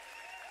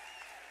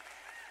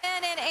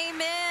And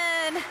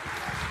amen.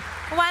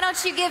 Why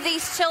don't you give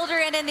these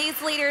children and these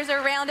leaders a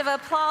round of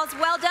applause?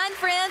 Well done,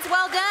 friends.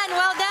 Well done.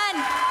 Well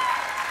done.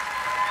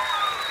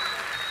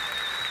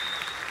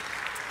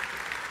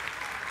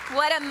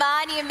 What a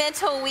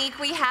monumental week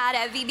we had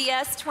at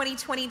VBS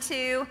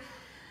 2022.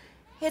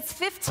 It's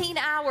 15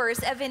 hours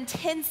of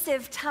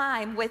intensive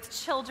time with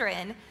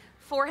children,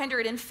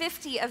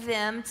 450 of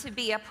them to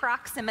be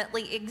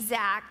approximately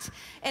exact,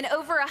 and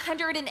over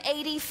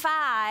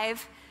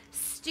 185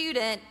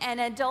 student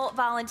and adult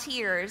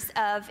volunteers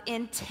of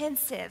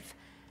intensive,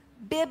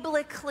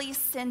 biblically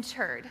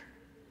centered,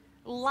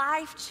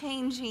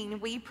 life-changing,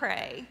 we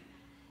pray,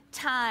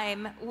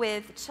 time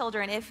with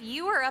children. If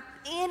you are up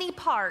any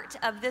part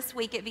of this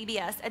week at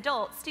VBS,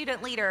 adult,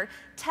 student leader,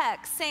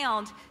 tech,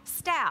 sound,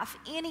 staff,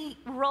 any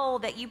role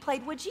that you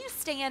played, would you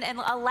stand and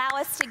allow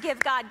us to give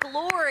God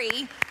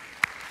glory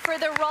for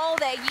the role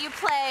that you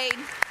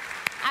played?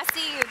 I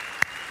see you.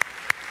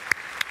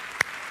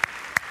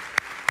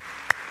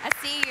 I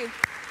see you.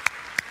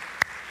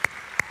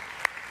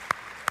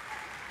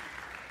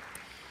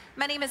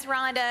 My name is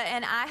Rhonda,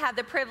 and I have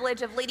the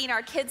privilege of leading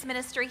our kids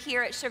ministry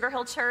here at Sugar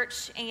Hill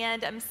Church,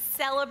 and I'm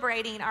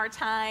celebrating our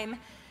time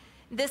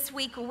this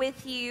week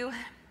with you.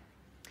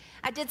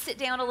 I did sit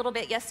down a little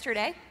bit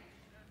yesterday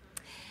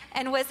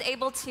and was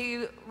able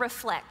to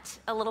reflect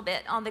a little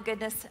bit on the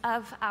goodness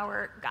of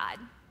our God,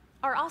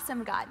 our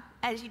awesome God,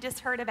 as you just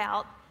heard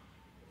about.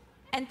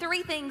 And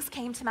three things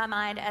came to my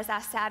mind as I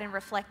sat and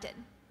reflected.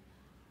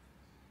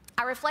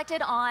 I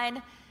reflected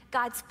on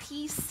God's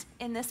peace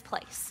in this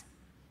place.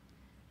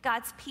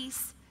 God's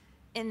peace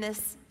in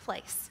this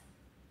place.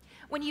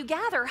 When you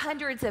gather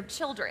hundreds of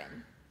children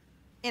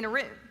in a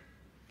room,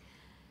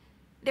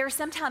 there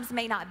sometimes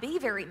may not be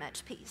very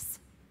much peace.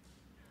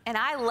 And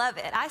I love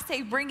it. I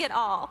say bring it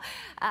all.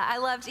 I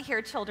love to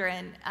hear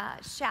children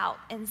shout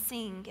and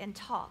sing and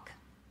talk.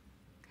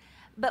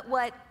 But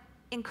what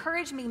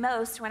encouraged me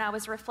most when I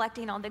was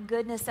reflecting on the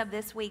goodness of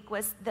this week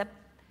was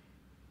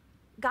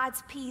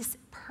God's peace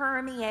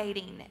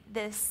permeating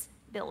this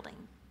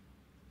building.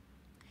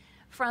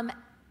 From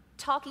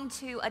talking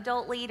to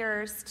adult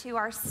leaders to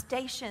our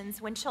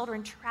stations when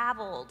children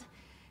traveled,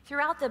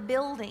 throughout the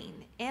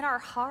building, in our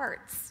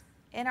hearts,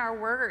 in our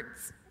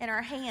words, in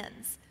our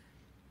hands,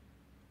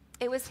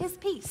 it was His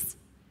peace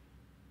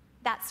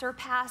that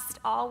surpassed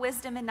all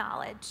wisdom and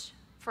knowledge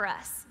for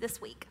us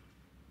this week.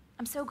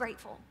 I'm so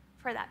grateful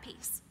for that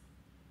peace.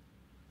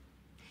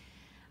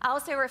 I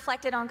also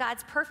reflected on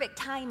God's perfect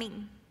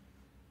timing.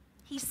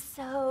 He's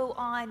so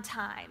on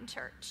time,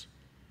 church.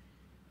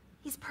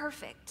 He's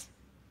perfect.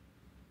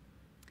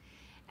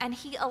 And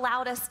He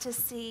allowed us to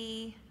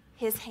see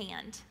His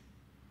hand.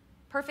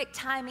 Perfect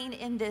timing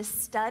in this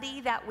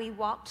study that we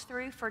walked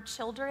through for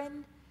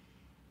children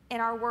in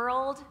our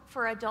world,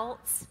 for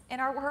adults in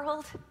our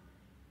world.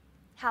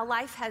 How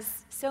life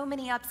has so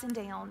many ups and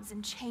downs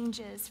and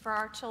changes for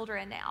our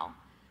children now.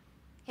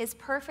 His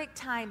perfect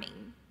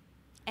timing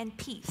and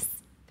peace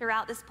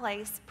throughout this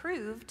place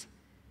proved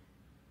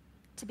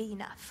to be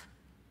enough.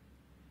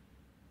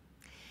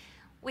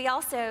 We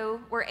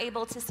also were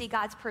able to see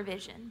God's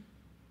provision,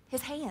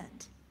 His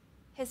hand,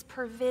 His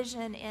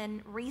provision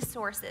in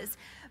resources.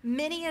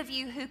 Many of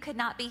you who could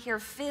not be here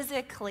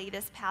physically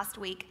this past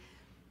week,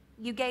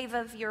 you gave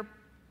of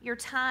your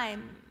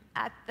time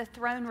at the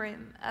throne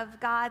room of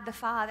God the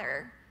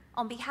Father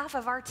on behalf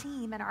of our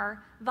team and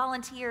our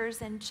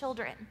volunteers and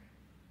children.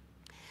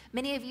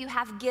 Many of you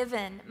have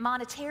given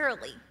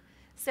monetarily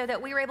so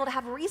that we were able to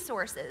have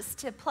resources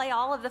to play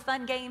all of the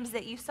fun games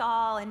that you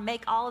saw and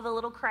make all of the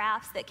little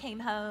crafts that came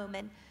home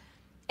and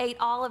ate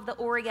all of the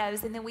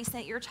Oreos, and then we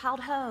sent your child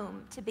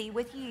home to be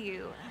with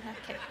you.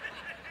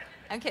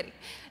 I'm kidding.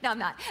 No, I'm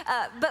not.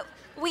 But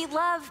we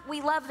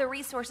love the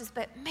resources,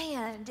 but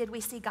man, did we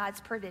see God's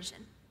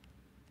provision.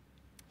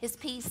 His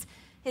peace,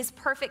 His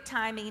perfect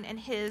timing, and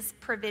His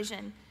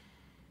provision.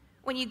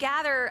 When you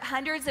gather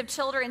hundreds of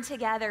children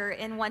together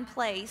in one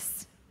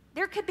place,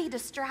 there could be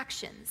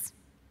distractions.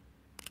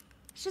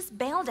 It's just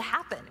bound to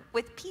happen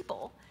with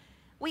people.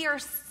 We are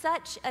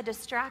such a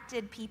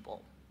distracted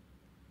people,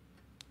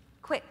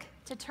 quick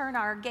to turn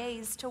our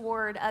gaze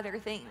toward other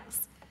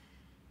things.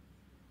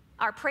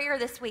 Our prayer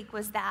this week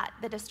was that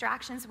the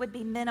distractions would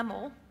be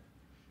minimal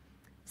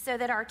so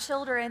that our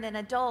children and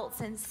adults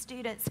and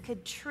students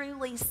could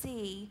truly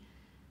see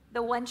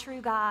the one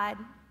true God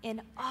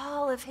in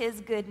all of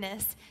His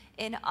goodness,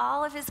 in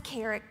all of His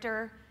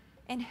character,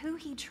 and who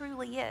He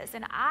truly is.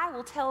 And I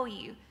will tell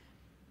you,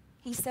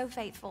 He's so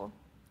faithful.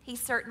 He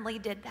certainly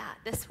did that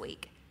this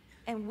week.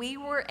 And we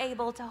were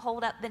able to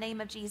hold up the name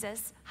of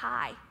Jesus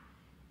high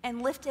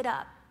and lift it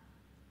up.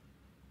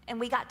 And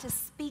we got to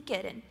speak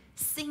it and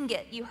sing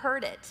it. You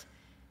heard it.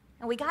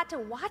 And we got to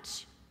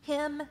watch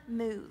Him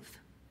move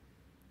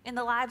in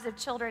the lives of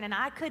children. And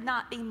I could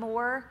not be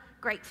more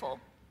grateful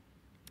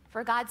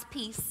for God's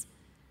peace,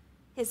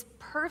 His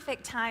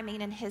perfect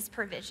timing, and His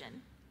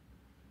provision.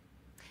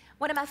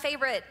 One of my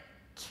favorite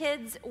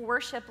kids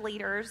worship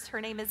leaders, her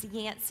name is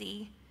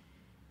Yancey,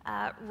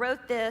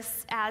 wrote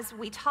this as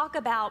we talk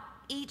about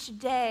each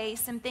day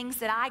some things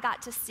that I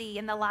got to see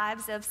in the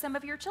lives of some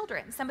of your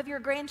children, some of your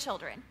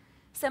grandchildren,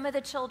 some of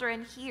the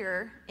children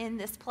here in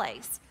this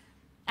place.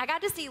 I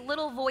got to see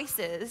little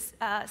voices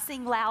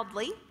sing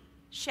loudly,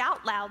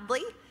 shout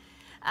loudly.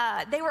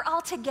 They were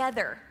all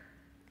together,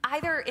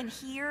 either in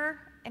here,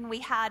 and we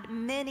had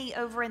many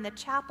over in the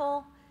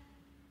chapel.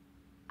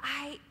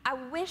 I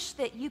wish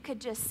that you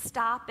could just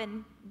stop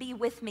and be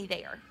with me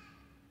there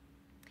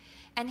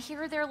and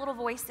hear their little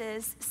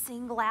voices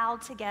sing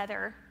loud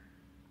together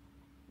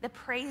the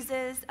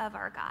praises of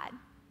our God.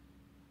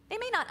 They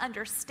may not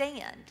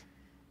understand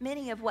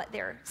many of what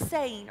they're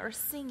saying or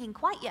singing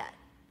quite yet,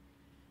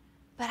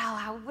 but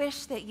I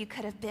wish that you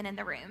could have been in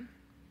the room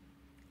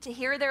to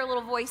hear their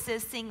little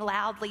voices sing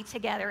loudly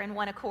together in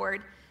one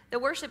accord. The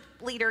worship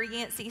leader,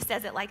 Yancey,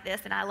 says it like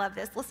this, and I love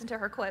this. Listen to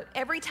her quote.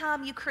 Every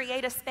time you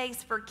create a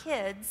space for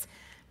kids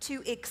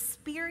to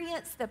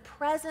experience the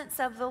presence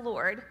of the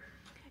Lord,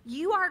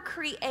 you are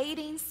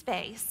creating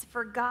space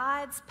for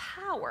God's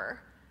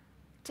power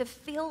to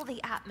fill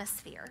the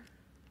atmosphere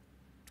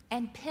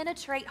and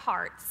penetrate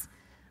hearts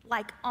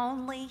like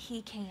only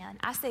He can.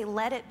 I say,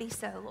 let it be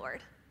so,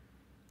 Lord.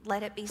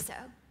 Let it be so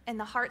in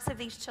the hearts of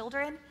these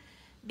children,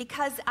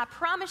 because I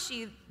promise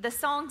you, the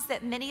songs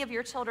that many of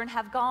your children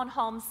have gone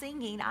home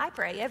singing, I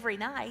pray, every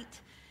night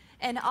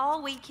and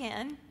all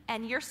weekend,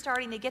 and you're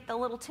starting to get the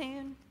little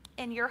tune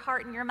in your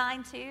heart and your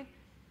mind too,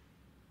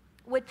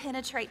 would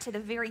penetrate to the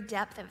very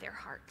depth of their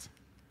heart.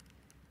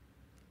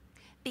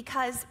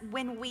 Because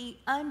when we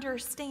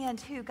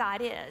understand who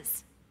God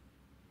is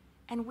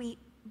and we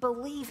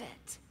believe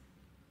it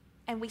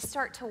and we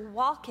start to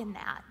walk in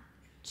that,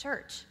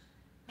 church,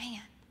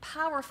 man,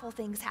 powerful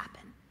things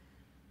happen.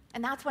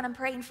 And that's what I'm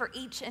praying for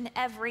each and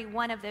every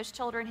one of those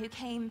children who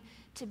came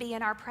to be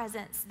in our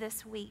presence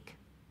this week.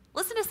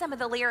 Listen to some of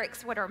the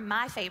lyrics, what are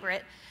my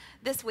favorite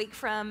this week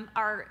from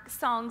our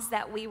songs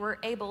that we were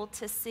able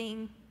to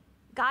sing.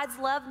 God's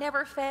love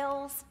never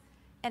fails,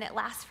 and it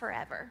lasts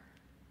forever.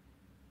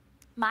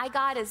 My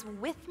God is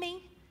with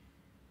me.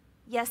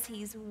 Yes,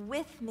 He's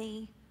with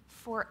me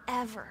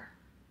forever.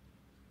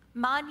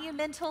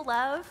 Monumental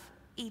love,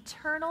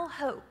 eternal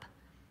hope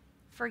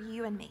for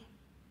you and me.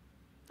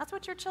 That's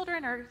what your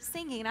children are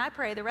singing, I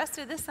pray, the rest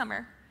of this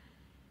summer.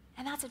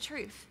 And that's a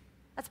truth.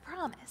 That's a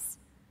promise.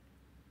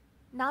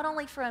 Not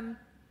only from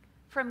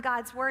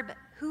God's word, but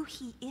who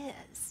He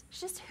is.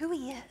 It's just who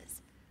He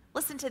is.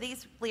 Listen to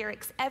these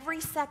lyrics. Every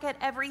second,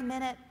 every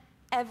minute,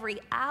 every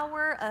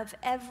hour of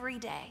every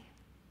day.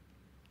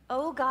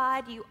 Oh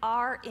God, you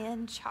are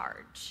in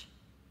charge.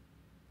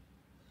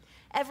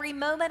 Every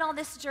moment on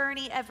this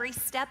journey, every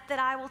step that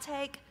I will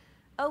take,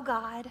 oh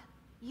God,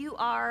 you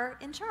are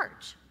in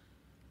charge.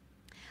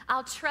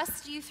 I'll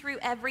trust you through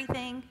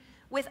everything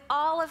with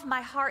all of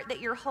my heart that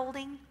you're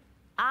holding.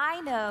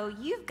 I know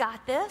you've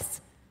got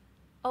this.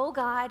 Oh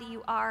God,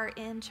 you are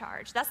in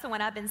charge. That's the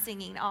one I've been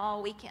singing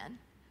all weekend.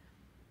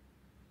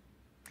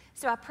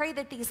 So I pray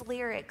that these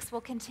lyrics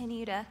will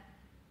continue to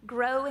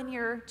grow in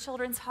your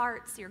children's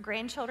hearts, your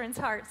grandchildren's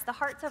hearts, the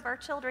hearts of our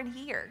children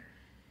here,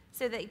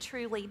 so they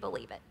truly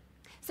believe it.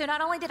 So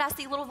not only did I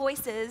see little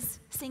voices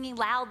singing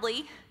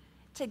loudly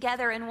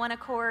together in one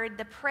accord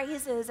the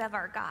praises of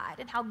our God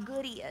and how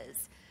good He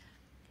is,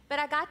 but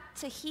I got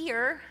to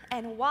hear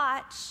and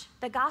watch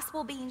the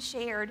gospel being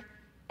shared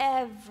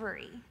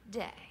every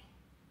day.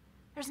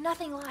 There's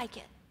nothing like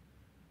it.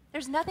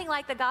 There's nothing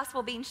like the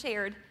gospel being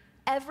shared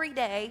every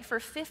day for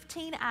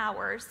 15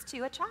 hours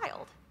to a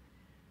child.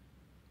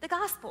 The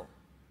gospel,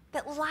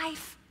 that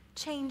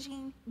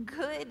life-changing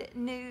good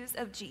news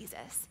of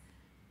Jesus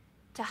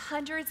to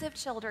hundreds of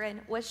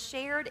children was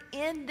shared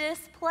in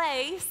this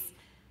place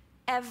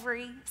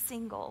every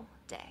single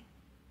day.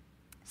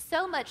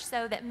 So much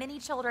so that many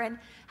children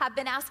have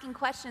been asking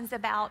questions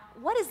about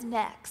what is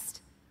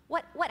next?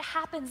 What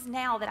happens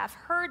now that I've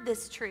heard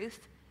this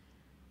truth?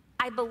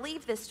 I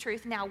believe this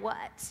truth, now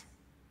what?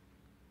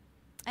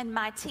 And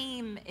my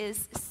team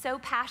is so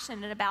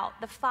passionate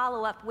about the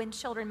follow-up when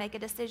children make a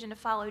decision to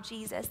follow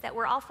Jesus that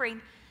we're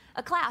offering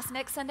a class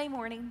next Sunday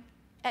morning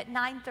at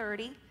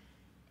 9:30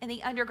 in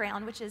the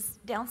underground, which is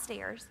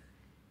downstairs.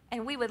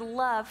 And we would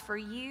love for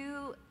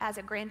you as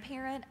a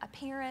grandparent, a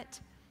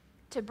parent,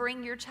 to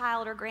bring your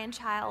child or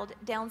grandchild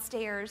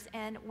downstairs,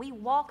 and we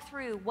walk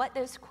through what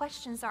those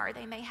questions are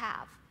they may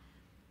have.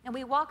 And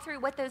we walk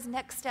through what those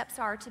next steps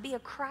are to be a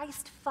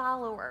Christ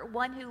follower,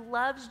 one who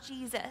loves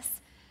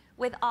Jesus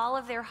with all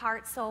of their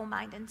heart, soul,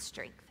 mind, and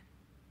strength.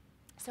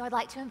 So I'd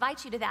like to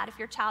invite you to that if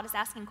your child is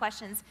asking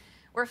questions.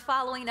 We're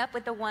following up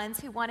with the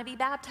ones who want to be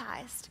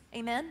baptized.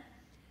 Amen?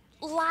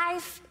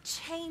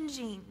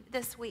 Life-changing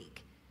this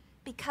week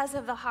because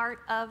of the heart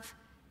of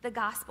the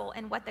gospel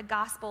and what the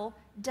gospel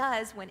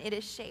does when it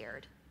is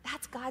shared.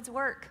 That's God's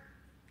work.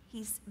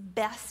 He's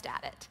best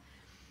at it.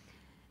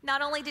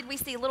 Not only did we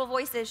see little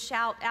voices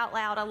shout out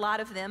loud, a lot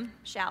of them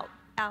shout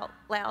out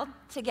loud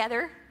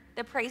together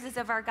the praises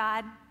of our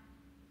God.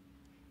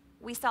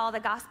 We saw the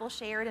gospel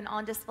shared and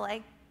on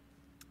display.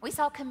 We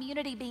saw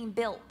community being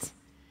built.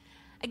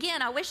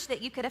 Again, I wish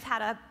that you could have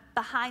had a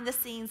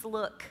behind-the-scenes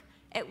look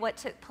at what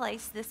took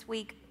place this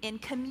week in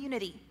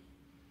community.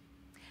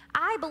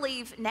 I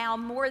believe now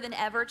more than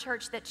ever,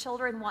 church, that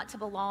children want to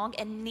belong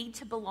and need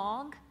to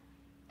belong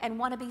and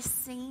want to be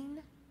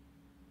seen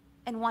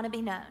and want to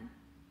be known.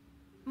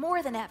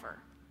 More than ever.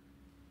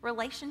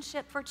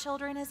 Relationship for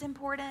children is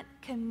important.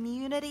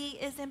 Community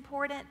is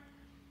important.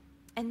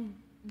 And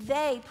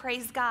they,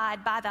 praise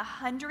God, by the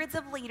hundreds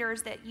of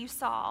leaders that you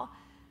saw,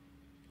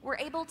 were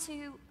able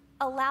to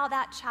allow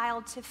that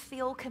child to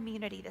feel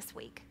community this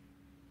week.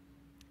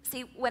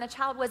 See, when a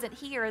child wasn't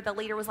here, the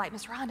leader was like,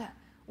 Miss Rhonda,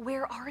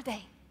 where are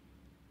they?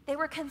 They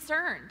were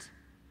concerned.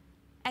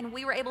 And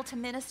we were able to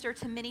minister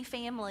to many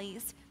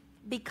families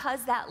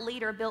because that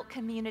leader built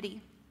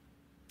community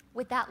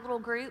with that little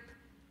group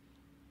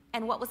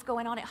and what was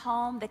going on at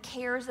home, the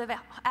cares of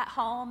at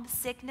home,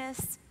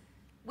 sickness.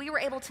 We were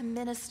able to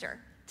minister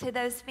to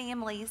those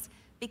families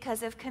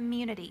because of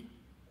community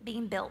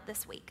being built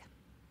this week.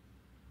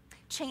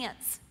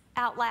 Chants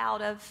out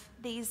loud of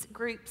these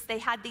groups. They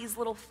had these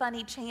little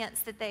funny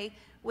chants that they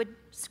would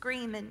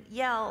scream and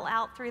yell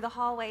out through the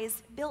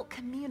hallways, built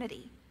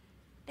community.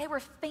 They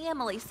were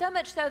family, so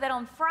much so that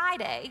on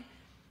Friday,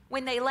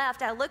 when they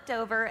left, I looked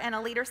over and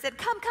a leader said,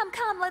 come,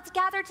 let's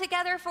gather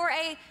together for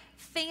a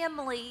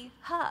family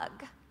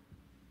hug.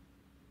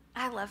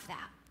 I love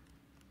that.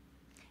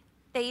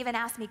 They even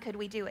asked me, could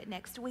we do it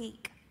next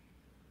week?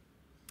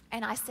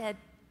 And I said,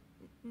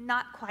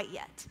 not quite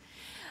yet.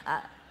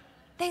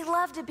 They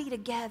love to be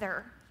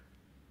together.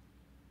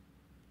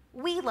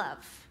 We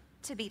love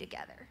to be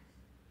together.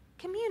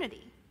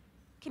 Community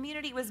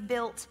was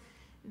built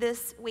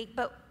this week,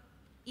 but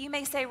you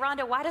may say,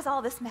 Rhonda, why does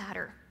all this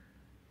matter?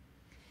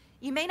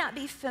 You may not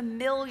be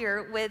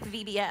familiar with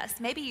VBS.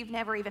 Maybe you've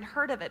never even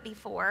heard of it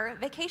before.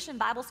 Vacation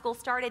Bible School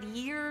started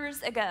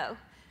years ago.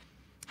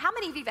 How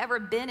many of you have ever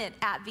been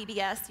at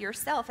VBS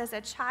yourself as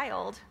a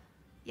child?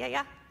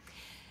 Yeah.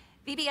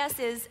 VBS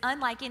is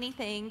unlike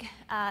anything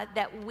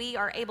that we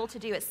are able to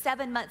do. It's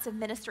 7 months of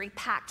ministry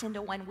packed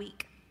into 1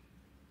 week.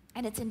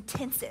 And it's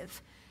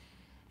intensive.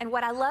 And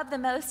what I love the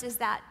most is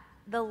that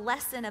the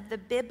lesson of the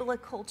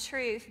biblical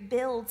truth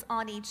builds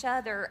on each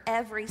other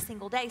every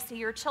single day. So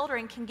your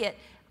children can get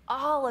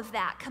all of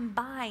that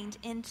combined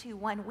into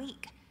 1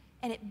 week.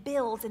 And it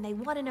builds, and they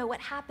want to know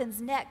what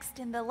happens next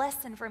in the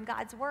lesson from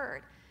God's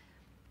Word.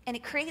 And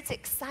it creates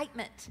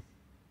excitement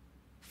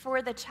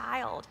for the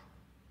child.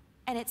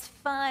 And it's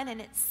fun,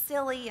 and it's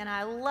silly, and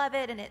I love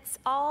it, and it's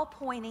all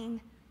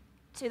pointing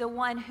to the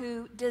one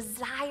who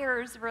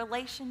desires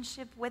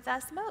relationship with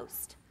us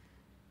most,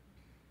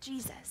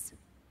 Jesus.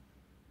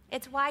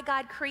 It's why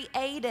God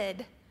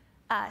created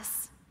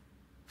us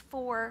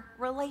for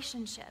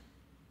relationship.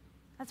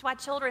 That's why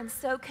children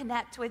so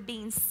connect with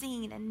being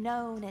seen and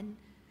known and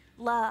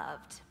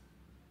loved.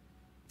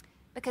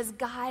 Because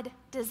God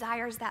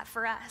desires that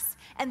for us.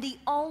 And the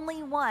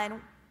only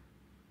one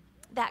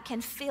that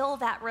can fill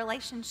that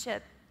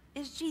relationship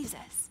is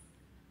Jesus.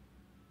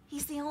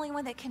 He's the only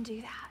one that can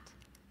do that.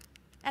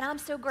 And I'm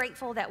so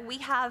grateful that we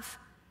have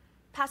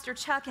Pastor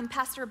Chuck and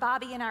Pastor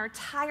Bobby and our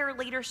entire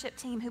leadership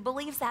team who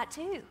believes that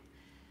too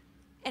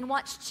and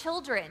wants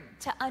children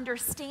to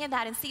understand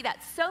that and see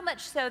that, so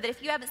much so that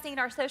if you haven't seen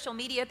our social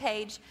media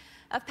page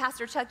of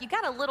Pastor Chuck, you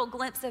got a little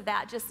glimpse of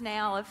that just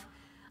now, of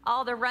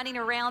all the running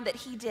around that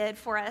he did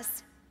for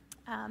us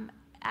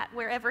at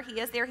wherever he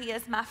is. There he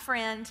is, my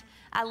friend.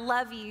 I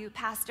love you,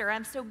 Pastor.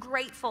 I'm so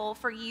grateful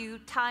for you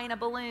tying a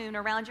balloon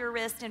around your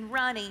wrist and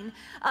running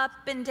up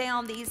and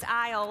down these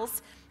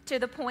aisles to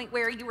the point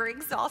where you were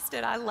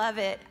exhausted. I love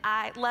it.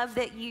 I love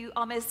that you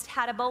almost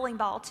had a bowling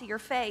ball to your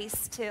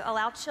face to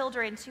allow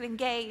children to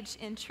engage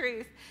in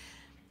truth.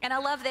 And I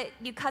love that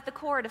you cut the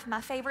cord of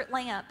my favorite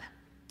lamp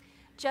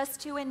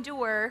just to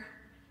endure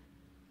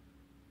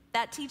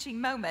that teaching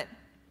moment.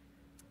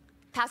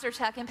 Pastor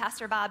Chuck and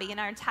Pastor Bobby and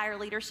our entire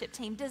leadership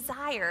team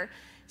desire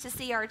to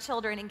see our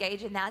children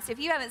engage in that. So if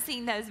you haven't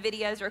seen those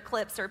videos or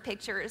clips or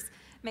pictures,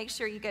 make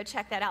sure you go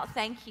check that out.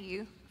 Thank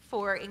you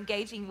for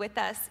engaging with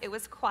us. It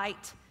was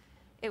quite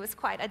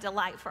a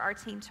delight for our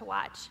team to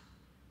watch.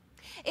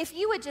 If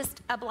you would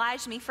just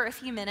oblige me for a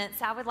few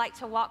minutes, I would like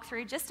to walk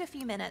through just a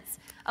few minutes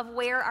of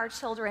where our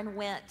children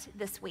went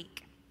this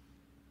week.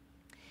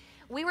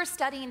 We were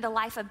studying the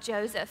life of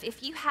Joseph.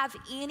 If you have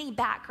any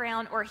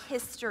background or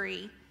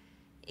history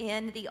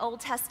in the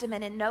Old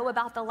Testament and know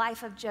about the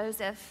life of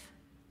Joseph,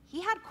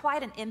 he had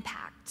quite an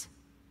impact.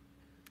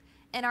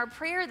 And our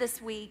prayer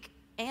this week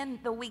and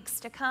the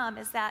weeks to come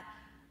is that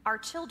our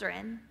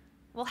children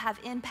will have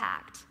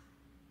impact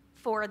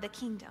for the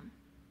kingdom.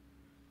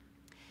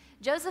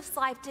 Joseph's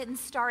life didn't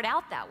start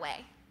out that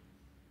way.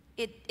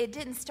 It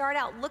didn't start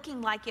out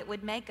looking like it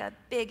would make a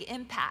big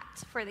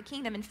impact for the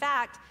kingdom. In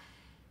fact,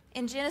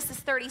 in Genesis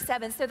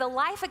 37, so the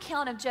life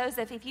account of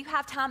Joseph, if you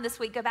have time this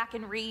week, go back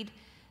and read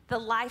the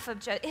life of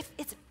Joseph.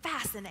 It's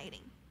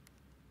fascinating.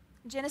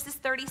 Genesis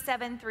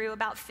 37 through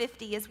about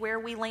 50 is where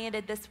we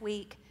landed this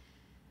week.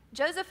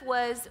 Joseph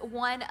was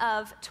one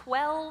of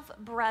 12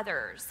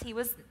 brothers. He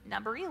was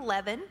number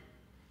 11,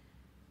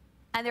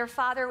 and their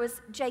father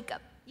was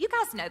Jacob. You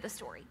guys know the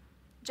story.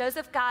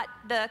 Joseph got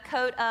the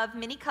coat of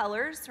many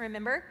colors,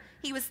 remember?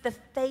 He was the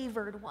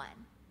favored one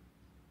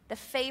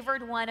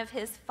of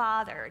his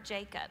father,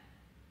 Jacob.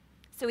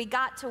 So he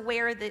got to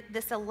wear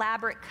this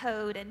elaborate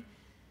coat, and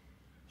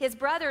his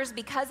brothers,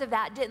 because of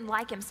that, didn't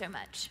like him so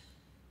much.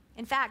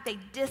 In fact, they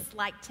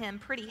disliked him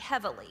pretty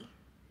heavily.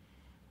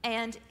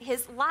 And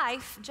his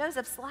life,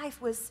 Joseph's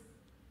life, was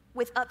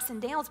with ups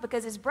and downs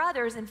because his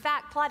brothers, in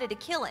fact, plotted to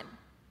kill him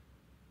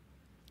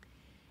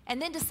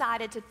and then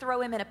decided to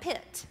throw him in a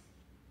pit.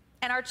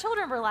 And our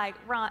children were like,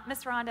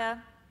 Miss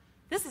Rhonda,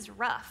 this is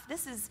rough.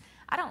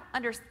 I don't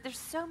understand. There's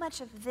so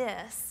much of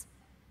this.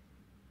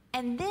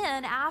 And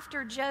then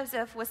after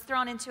Joseph was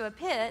thrown into a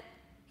pit,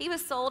 he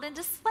was sold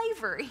into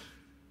slavery.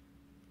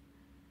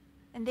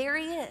 And there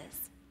he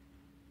is.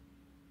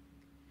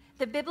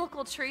 The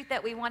biblical truth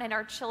that we wanted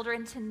our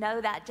children to know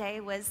that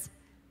day was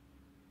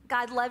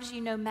God loves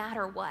you no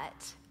matter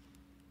what.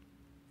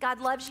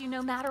 God loves you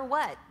no matter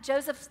what.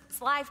 Joseph's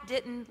life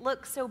didn't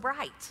look so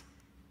bright.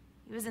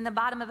 He was in the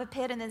bottom of a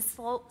pit and then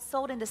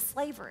sold into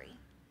slavery.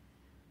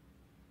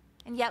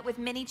 And yet, with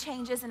many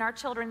changes in our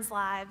children's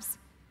lives,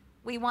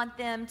 we want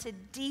them to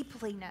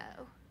deeply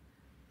know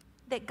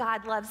that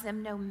God loves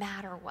them no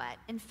matter what.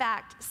 In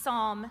fact,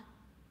 Psalm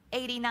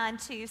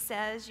 89:2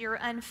 says, your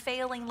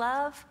unfailing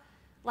love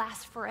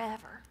lasts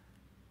forever.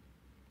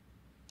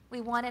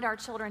 We wanted our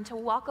children to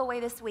walk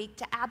away this week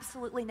to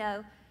absolutely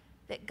know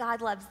that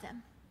God loves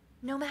them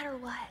no matter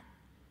what,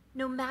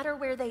 no matter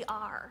where they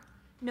are,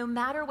 no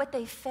matter what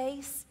they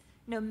face,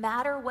 no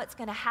matter what's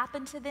going to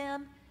happen to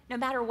them, no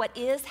matter what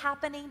is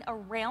happening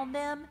around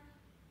them.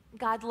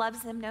 God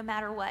loves them no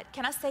matter what.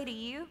 Can I say to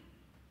you,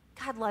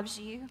 God loves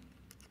you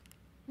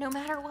no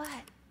matter what.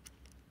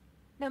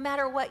 No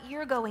matter what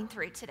you're going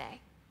through today,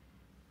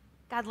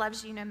 God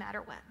loves you no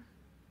matter what.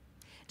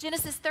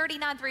 Genesis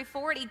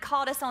 39:40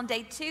 called us on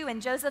day 2,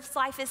 and Joseph's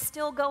life is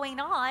still going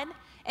on.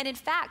 And in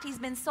fact, he's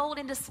been sold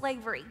into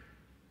slavery.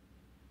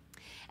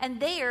 And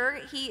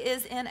there he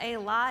is in a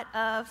lot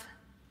of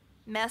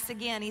mess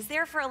again. He's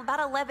there for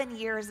about 11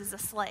 years as a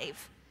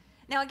slave.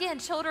 Now again,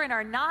 children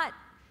are not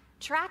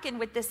tracking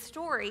with this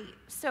story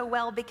so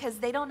well because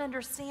they don't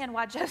understand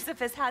why Joseph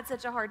has had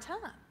such a hard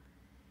time.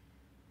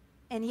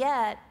 And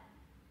yet,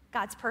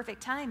 God's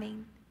perfect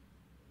timing,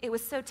 it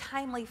was so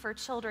timely for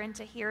children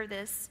to hear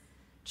this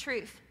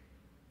truth.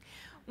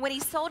 When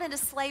he's sold into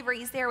slavery,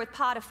 he's there with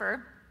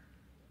Potiphar's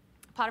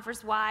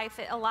wife.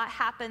 A lot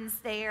happens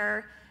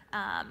there.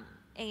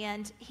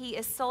 And he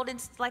is sold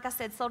into, like I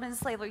said, sold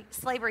into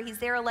slavery. He's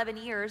there 11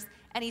 years,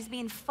 and he's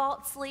being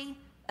falsely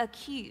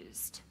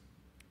accused.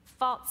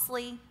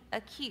 Falsely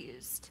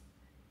accused.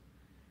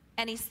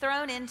 And he's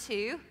thrown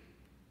into,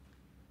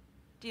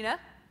 do you know?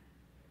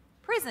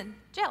 Prison,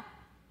 jail.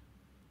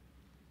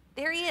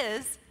 There he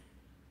is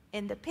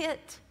in the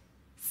pit,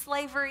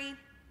 slavery,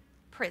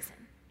 prison.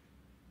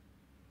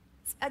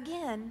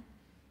 Again,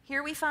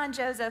 here we find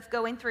Joseph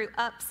going through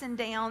ups and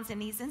downs,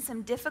 and he's in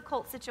some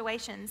difficult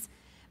situations.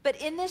 But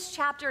in this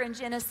chapter in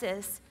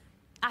Genesis,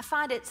 I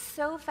find it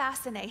so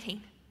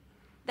fascinating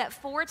that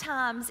 4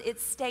 times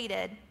it's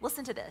stated,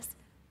 listen to this,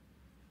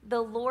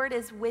 the Lord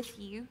is with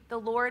you, the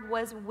Lord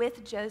was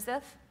with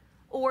Joseph,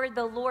 or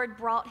the Lord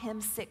brought him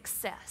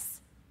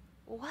success.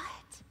 What?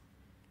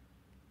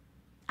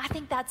 I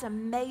think that's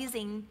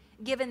amazing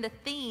given the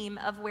theme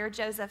of where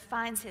Joseph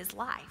finds his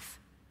life.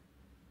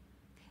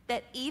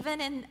 That even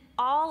in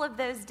all of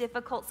those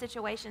difficult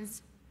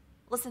situations,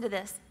 listen to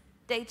this,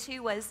 day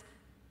 2 was,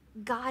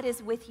 God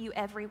is with you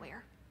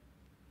everywhere.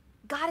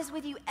 God is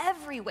with you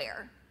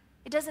everywhere.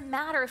 It doesn't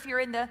matter if you're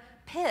in the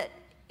pit,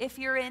 if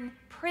you're in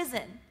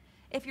prison,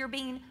 if you're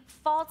being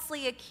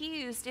falsely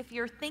accused, if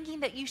you're thinking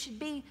that you should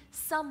be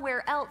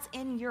somewhere else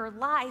in your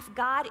life,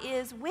 God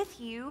is with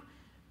you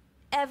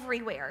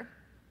everywhere.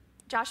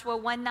 Joshua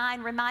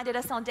 1:9 reminded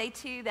us on day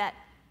 2 that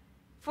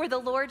for the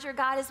Lord your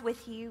God is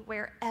with you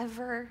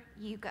wherever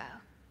you go.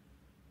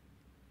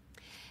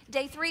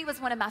 Day 3 was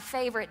one of my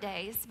favorite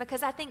days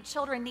because I think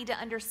children need to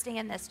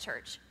understand this,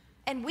 church,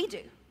 and we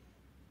do.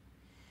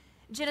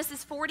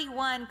 Genesis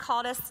 41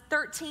 called us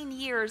 13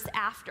 years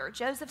after.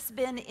 Joseph's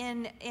been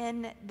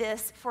in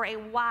this for a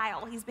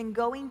while. He's been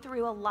going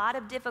through a lot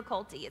of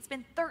difficulty. It's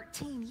been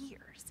 13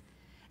 years.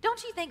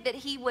 Don't you think that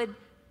he would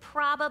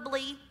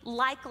probably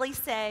likely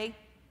say,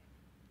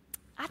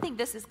 I think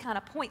this is kind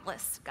of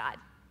pointless, God.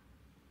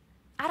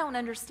 I don't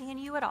understand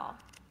you at all.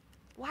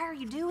 Why are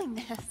you doing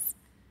this?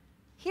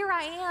 Here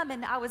I am,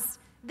 and I was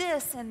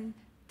this and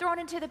thrown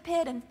into the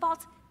pit and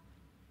false.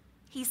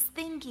 He's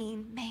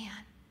thinking, man,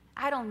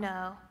 I don't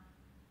know.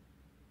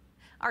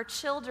 Our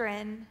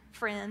children,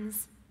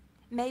 friends,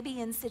 may be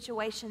in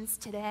situations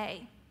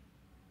today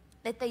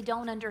that they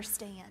don't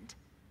understand,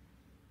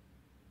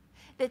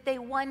 that they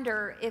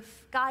wonder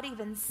if God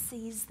even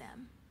sees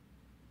them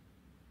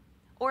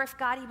or if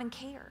God even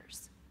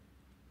cares.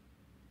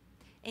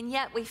 And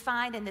yet we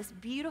find in this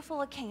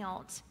beautiful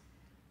account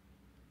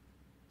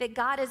that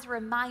God is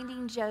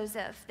reminding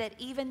Joseph that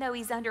even though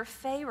he's under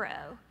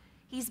Pharaoh,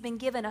 he's been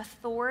given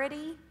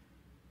authority,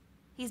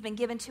 he's been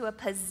given to a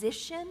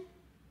position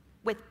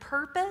with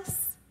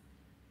purpose,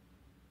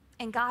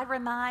 And God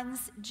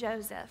reminds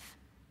Joseph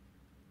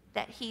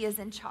that he is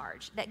in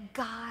charge, that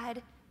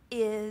God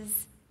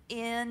is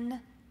in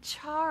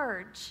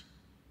charge.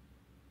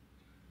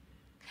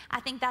 I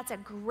think that's a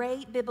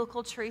great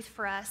biblical truth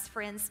for us,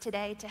 friends,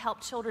 today, to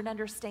help children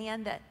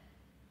understand that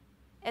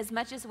as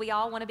much as we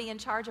all want to be in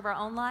charge of our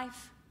own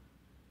life,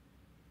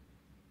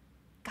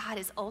 God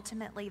is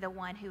ultimately the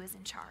one who is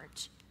in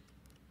charge.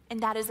 And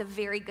that is a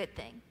very good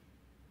thing.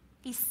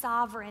 He's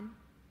sovereign.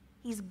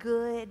 He's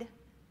good.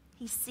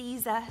 He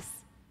sees us,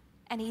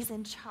 and he's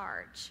in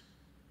charge.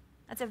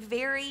 That's a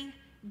very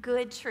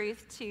good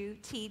truth to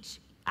teach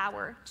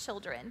our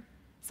children.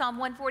 Psalm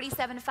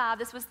 147:5,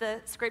 this was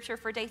the scripture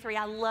for day 3.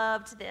 I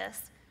loved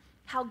this.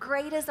 How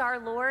great is our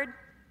Lord?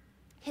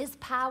 His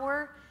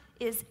power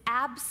is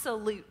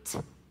absolute.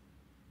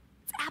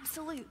 It's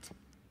absolute.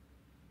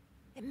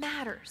 It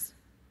matters.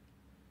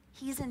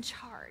 He's in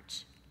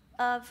charge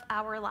of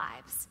our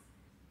lives,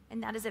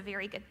 and that is a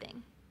very good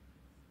thing.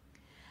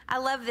 I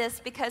love this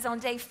because on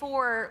day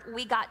 4,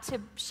 we got to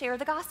share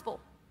the gospel.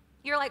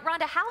 You're like,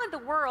 Rhonda, how in the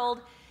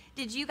world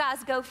did you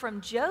guys go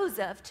from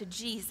Joseph to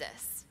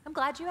Jesus? I'm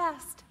glad you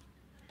asked.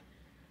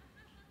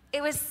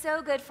 It was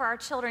so good for our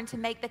children to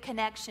make the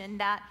connection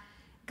that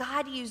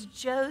God used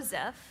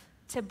Joseph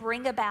to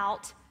bring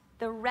about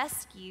the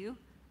rescue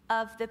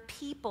of the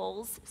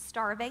people's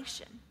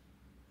starvation.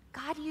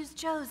 God used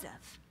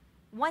Joseph,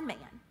 one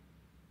man.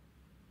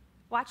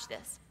 Watch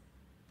this.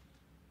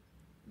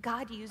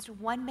 God used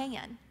one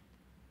man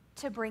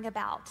to bring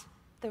about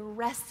the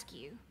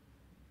rescue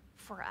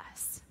for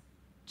us,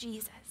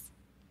 Jesus.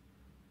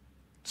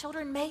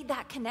 Children made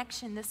that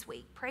connection this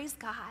week. Praise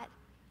God.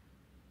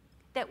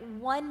 That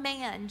one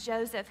man,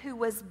 Joseph, who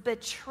was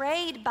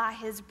betrayed by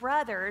his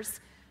brothers,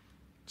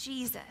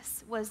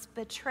 Jesus was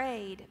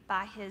betrayed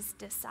by his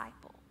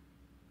disciple.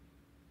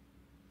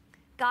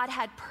 God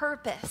had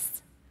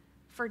purpose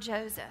for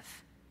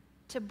Joseph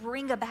to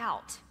bring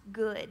about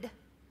good.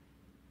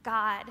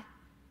 God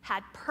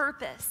had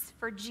purpose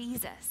for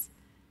Jesus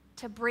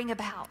to bring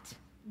about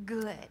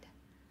good.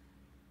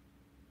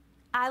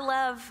 I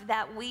love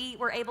that we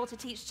were able to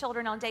teach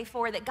children on day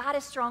 4 that God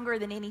is stronger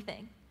than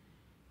anything,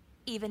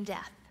 even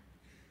death.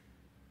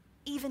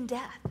 Even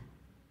death.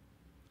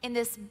 In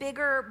this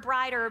bigger,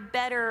 brighter,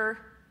 better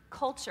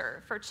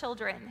culture for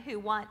children who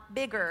want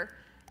bigger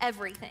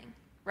everything,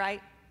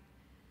 right?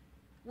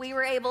 We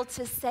were able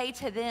to say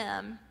to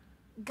them,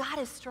 God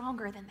is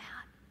stronger than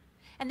that.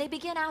 And they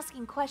began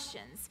asking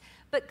questions.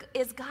 But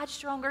is God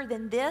stronger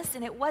than this?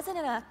 And it wasn't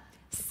in a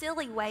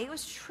silly way. It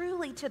was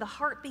truly to the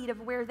heartbeat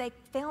of where they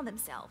found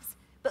themselves.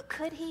 But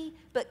could he?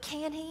 But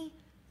can he?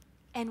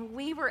 And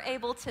we were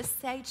able to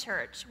say,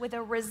 church, with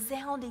a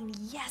resounding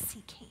yes,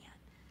 he can.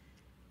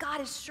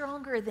 God is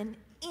stronger than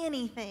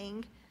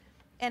anything.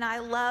 And I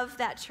love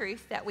that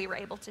truth that we were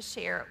able to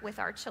share with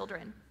our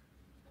children.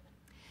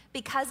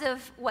 Because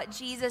of what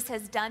Jesus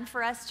has done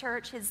for us,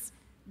 church, his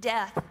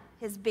death,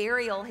 his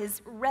burial,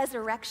 his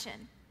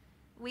resurrection,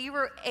 we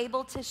were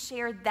able to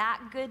share that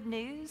good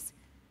news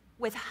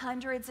with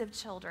hundreds of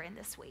children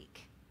this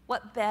week.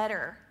 What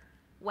better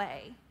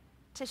way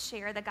to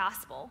share the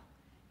gospel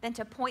than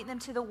to point them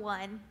to the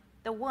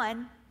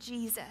one,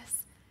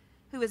 Jesus,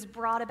 who has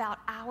brought about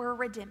our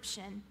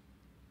redemption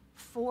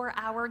for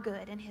our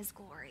good and his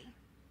glory.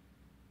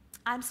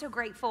 I'm so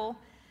grateful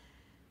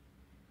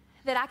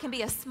that I can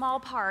be a small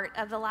part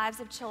of the lives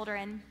of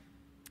children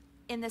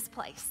in this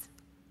place.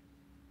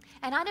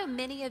 And I know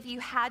many of you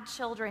had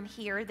children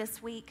here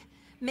this week.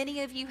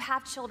 Many of you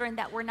have children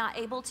that were not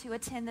able to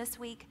attend this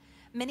week.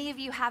 Many of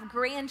you have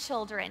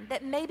grandchildren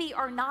that maybe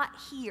are not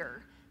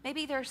here.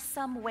 Maybe they're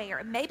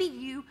somewhere. Maybe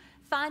you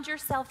find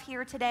yourself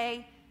here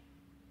today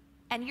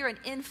and you're an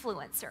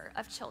influencer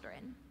of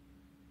children.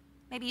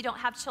 Maybe you don't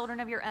have children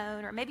of your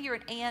own, or maybe you're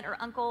an aunt or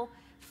uncle,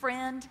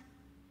 friend.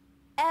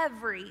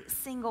 Every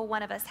single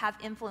one of us have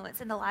influence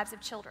in the lives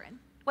of children,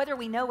 whether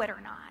we know it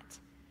or not.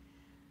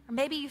 Or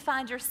maybe you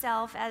find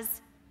yourself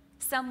as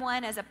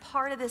someone, as a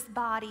part of this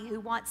body who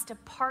wants to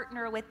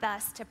partner with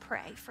us to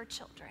pray for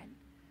children.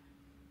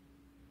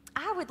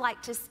 I would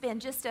like to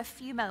spend just a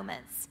few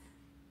moments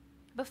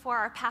before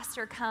our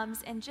pastor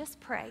comes and just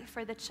pray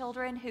for the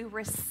children who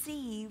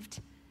received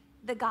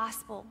the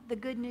gospel, the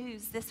good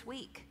news this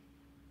week.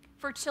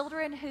 For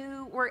children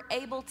who were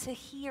able to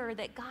hear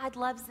that God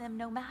loves them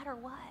no matter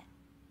what.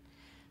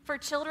 For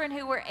children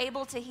who were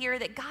able to hear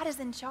that God is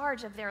in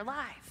charge of their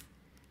life.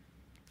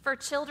 For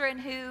children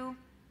who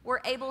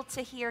were able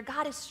to hear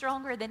God is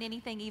stronger than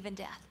anything, even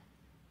death.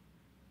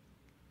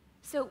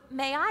 So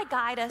may I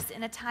guide us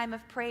in a time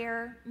of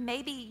prayer.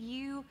 Maybe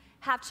you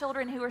have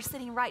children who are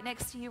sitting right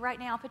next to you right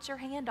now. Put your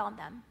hand on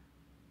them.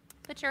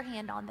 Put your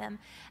hand on them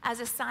as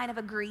a sign of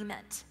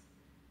agreement.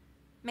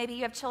 Maybe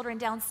you have children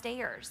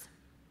downstairs.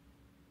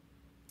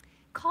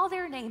 Call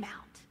their name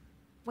out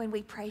when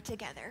we pray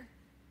together.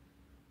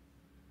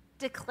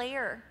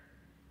 Declare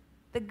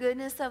the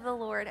goodness of the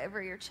Lord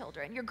over your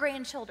children, your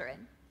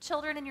grandchildren,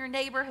 children in your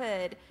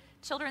neighborhood,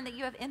 children that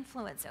you have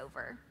influence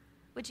over.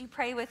 Would you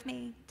pray with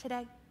me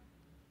today?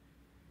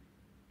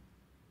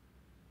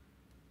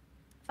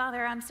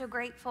 Father, I'm so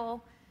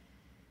grateful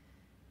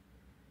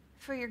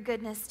for your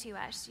goodness to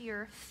us,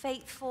 your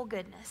faithful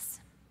goodness.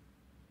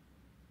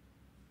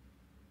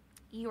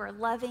 You are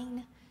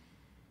loving,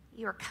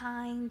 you are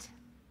kind,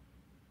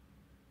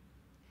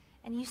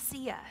 and you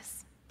see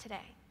us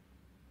today.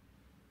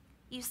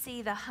 You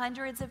see the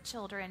hundreds of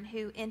children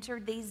who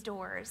entered these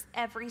doors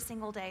every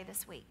single day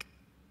this week.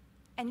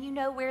 And you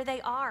know where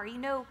they are. You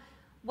know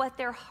what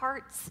their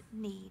hearts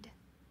need.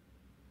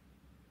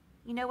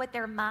 You know what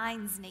their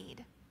minds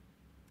need.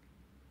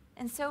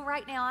 And so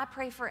right now, I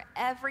pray for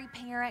every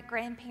parent,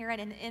 grandparent,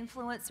 and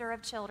influencer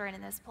of children in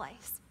this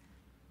place.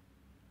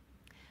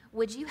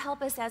 Would you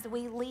help us as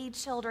we lead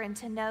children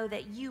to know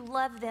that you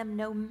love them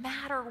no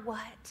matter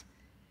what?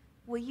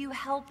 Will you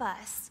help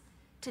us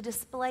to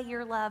display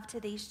your love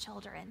to these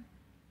children?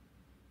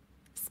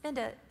 Spend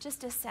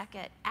just a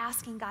second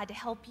asking God to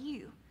help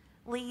you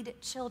lead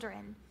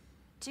children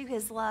to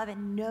his love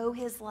and know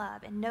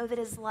that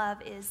his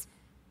love is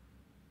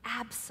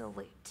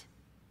absolute.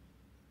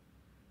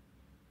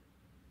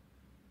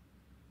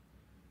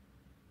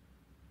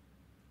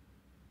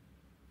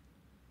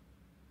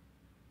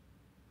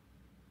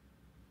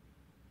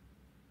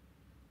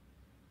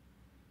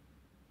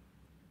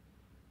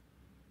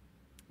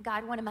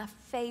 God, one of my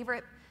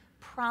favorite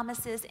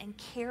promises and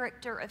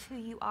character of who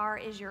you are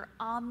is your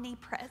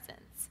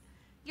omnipresence.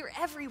 You're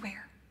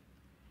everywhere.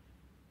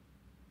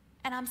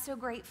 And I'm so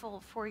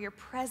grateful for your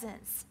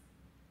presence.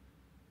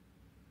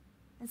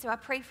 And so I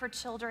pray for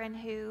children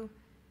who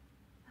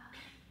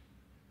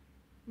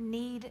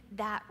need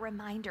that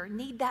reminder,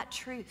 need that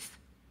truth.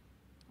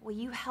 Will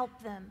you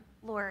help them,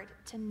 Lord,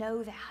 to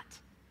know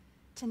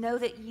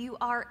that you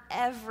are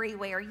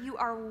everywhere. You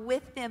are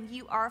with them.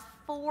 You are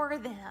for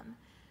them.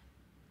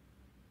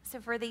 So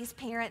for these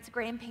parents,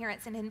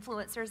 grandparents, and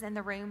influencers in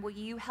the room, will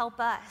you help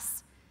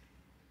us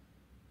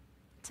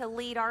to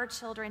lead our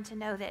children to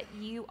know that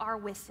you are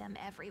with them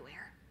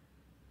everywhere?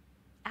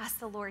 Ask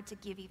the Lord to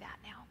give you that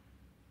now.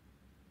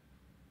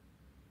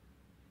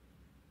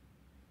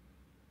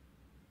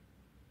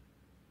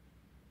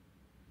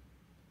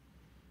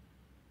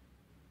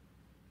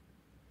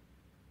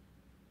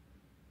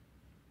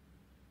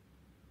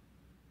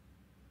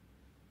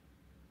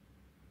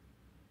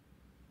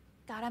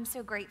 God, I'm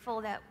so grateful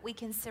that we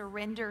can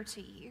surrender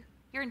to you.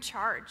 You're in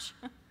charge,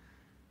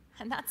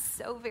 and that's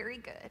so very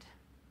good.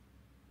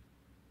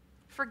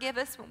 Forgive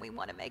us when we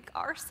want to make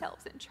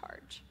ourselves in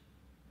charge.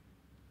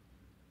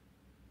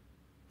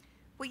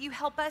 Will you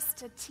help us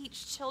to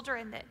teach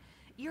children that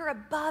you're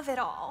above it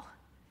all?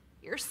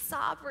 You're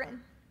sovereign.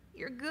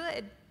 You're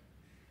good.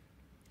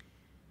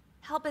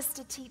 Help us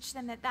to teach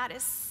them that that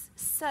is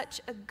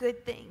such a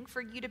good thing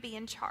for you to be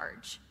in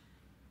charge.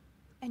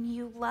 And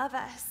you love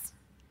us.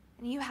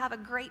 And you have a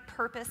great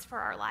purpose for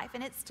our life.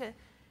 And it's to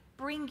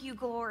bring you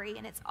glory.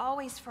 And it's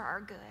always for our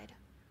good.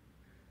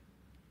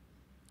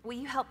 Will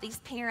you help these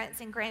parents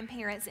and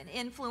grandparents and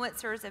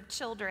influencers of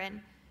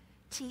children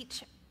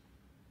teach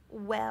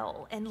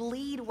well and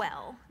lead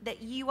well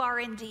that you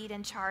are indeed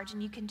in charge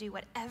and you can do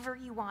whatever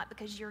you want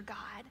because you're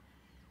God?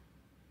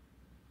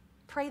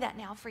 Pray that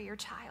now for your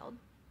child,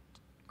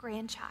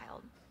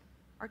 grandchild,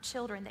 or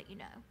children that you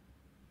know.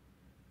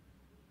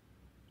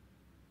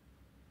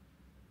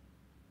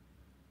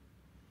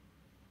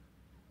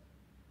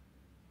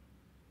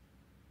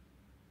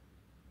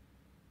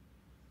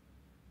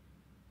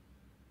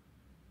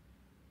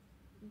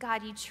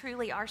 God, you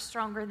truly are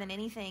stronger than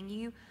anything.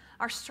 You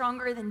are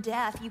stronger than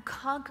death. You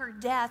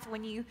conquered death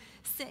when you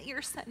sent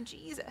your son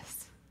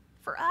Jesus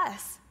for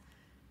us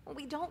when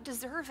we don't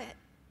deserve it.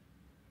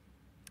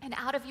 And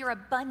out of your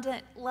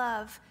abundant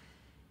love,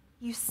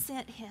 you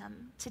sent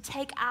him to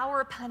take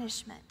our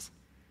punishment.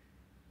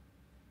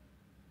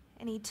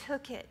 And he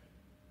took it.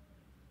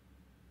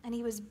 And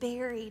he was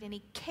buried. And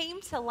he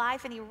came to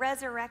life. And he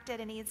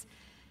resurrected. And he's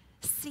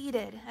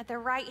seated at the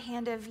right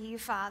hand of you,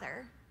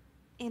 Father,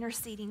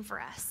 interceding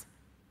for us.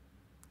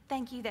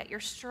 Thank you that you're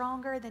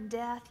stronger than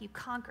death. You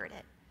conquered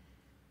it.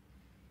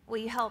 Will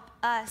you help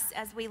us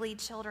as we lead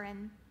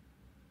children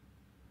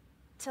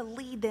to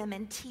lead them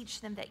and teach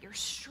them that you're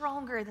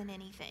stronger than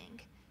anything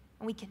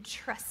and we can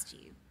trust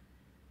you?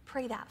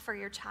 Pray that for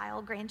your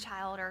child,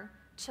 grandchild, or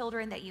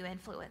children that you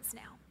influence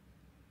now.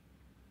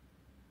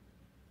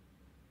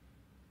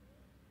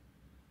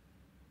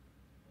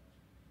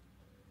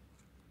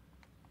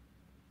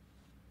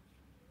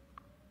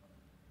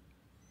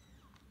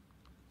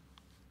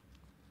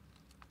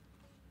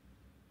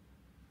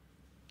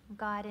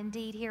 God,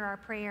 indeed, hear our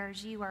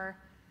prayers. You are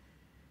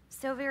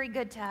so very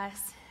good to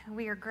us.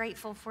 We are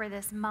grateful for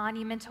this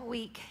monumental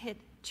week. It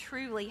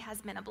truly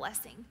has been a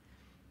blessing.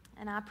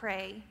 And I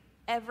pray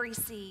every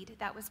seed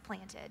that was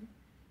planted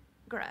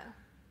grow.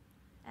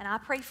 And I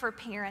pray for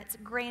parents,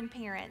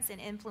 grandparents, and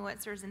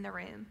influencers in the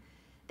room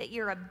that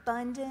your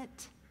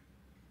abundant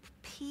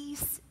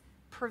peace,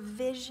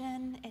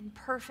 provision, and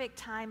perfect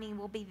timing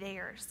will be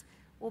theirs,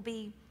 will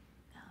be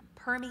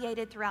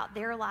permeated throughout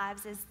their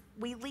lives as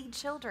we lead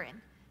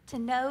children to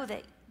know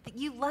that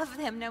you love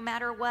them no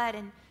matter what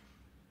and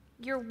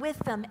you're with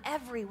them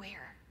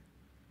everywhere.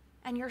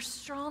 and you're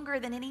stronger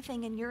than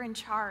anything, and you're in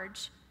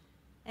charge.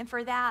 And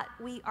for that,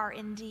 we are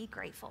indeed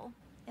grateful.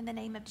 In the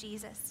name of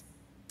Jesus,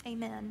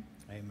 amen.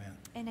 Amen.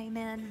 And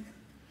amen.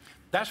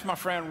 That's my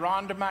friend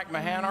Rhonda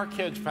McMahon, our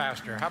kids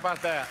pastor. How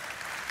about that?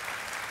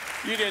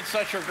 You did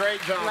such a great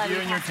job, you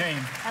and your team.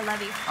 I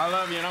love you. I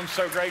love you, and I'm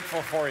so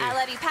grateful for you. I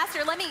love you.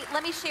 Pastor, let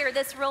me share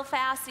this real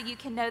fast so you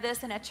can know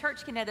this and a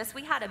church can know this.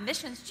 We had a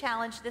missions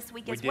challenge this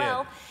week as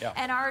well,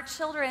 and our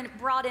children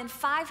brought in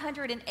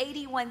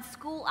 581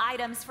 school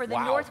items for the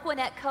North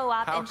Gwinnett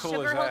Co-op and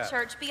Sugar Hill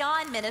Church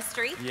Beyond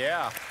Ministry.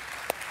 Yeah.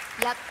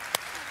 Yep.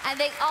 And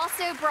they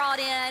also brought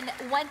in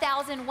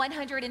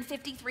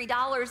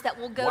 $1,153 that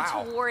will go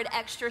toward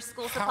extra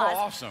school supplies.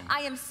 How awesome.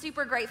 I am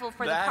super grateful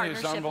for the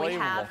partnership we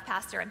have,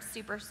 Pastor. I'm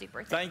super,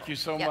 super thankful. Thank you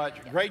so much.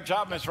 Yep. Great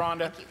job, Miss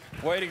Rhonda.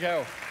 Way to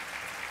go.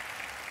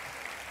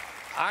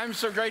 I'm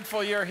so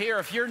grateful you're here.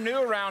 If you're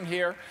new around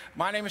here,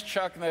 my name is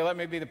Chuck, and they let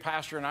me be the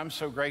pastor, and I'm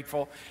so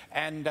grateful.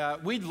 And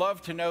we'd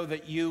love to know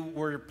that you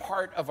were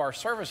part of our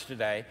service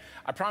today.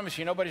 I promise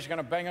you, nobody's going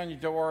to bang on your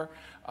door,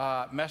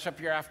 mess up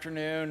your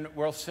afternoon.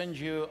 We'll send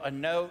you a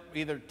note,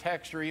 either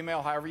text or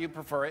email, however you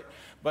prefer it.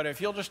 But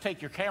if you'll just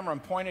take your camera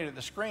and point it at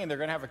the screen, they're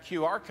going to have a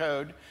QR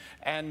code.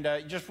 And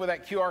just with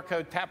that QR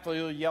code, tap the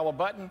little yellow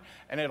button,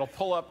 and it'll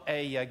pull up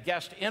a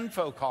guest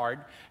info card.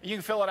 You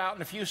can fill it out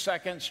in a few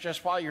seconds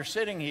just while you're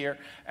sitting here.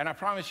 And I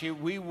promise you,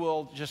 we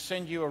will just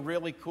send you a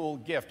really cool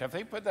gift. Have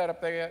they put that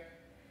up there yet?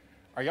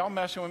 Are y'all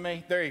messing with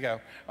me? There you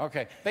go.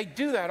 Okay. They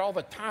do that all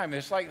the time.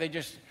 It's like they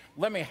just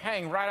let me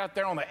hang right out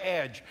there on the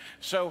edge.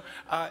 So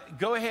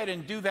go ahead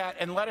and do that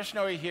and let us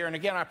know you're here. And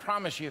again, I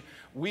promise you,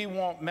 we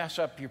won't mess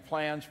up your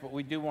plans, but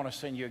we do want to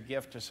send you a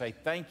gift to say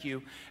thank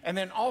you. And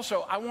then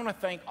also, I want to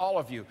thank all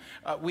of you.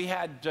 We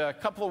had a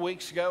couple of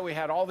weeks ago, we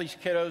had all these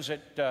kiddos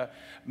at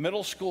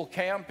middle school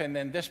camp. And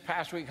then this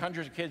past week,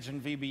 hundreds of kids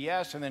in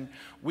VBS. And then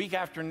week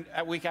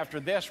after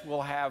this,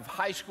 we'll have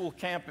high school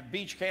camp at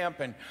beach camp.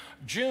 And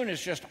June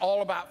is just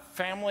all about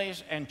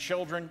families and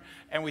children.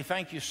 And we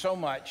thank you so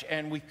much.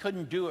 And we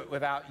couldn't do it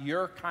without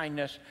your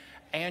kindness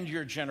and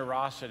your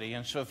generosity.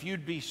 And so if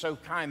you'd be so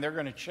kind, they're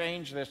going to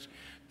change this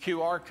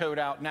QR code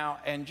out now.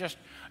 And just,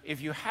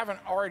 if you haven't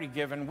already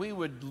given, we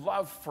would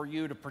love for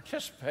you to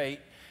participate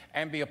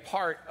and be a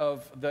part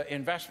of the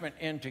investment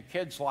into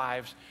kids'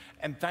 lives.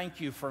 And thank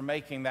you for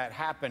making that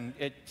happen.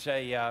 It's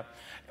a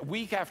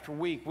week after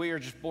week, we are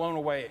just blown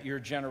away at your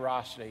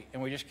generosity,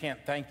 and we just can't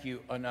thank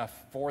you enough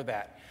for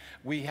that.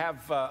 We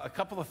have a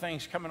couple of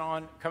things coming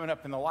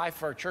up in the life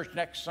of our church.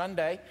 Next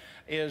Sunday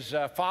is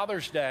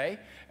Father's Day,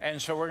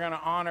 and so we're going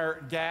to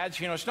honor dads.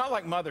 You know, it's not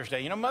like Mother's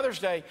Day. You know, Mother's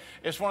Day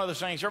is one of those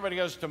things. Everybody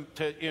goes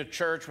to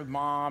church with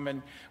mom,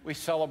 and we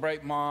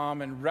celebrate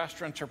mom, and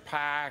restaurants are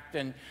packed.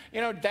 And,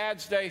 you know,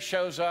 Dad's Day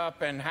shows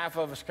up, and half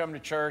of us come to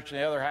church, and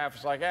the other half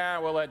is like,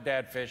 we'll let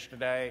Dad fish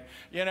today,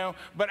 you know.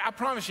 But I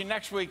promise you,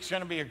 next week's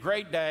going to be a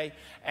great day.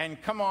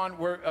 And come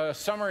on,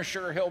 Summer and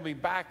Sugar Hill will be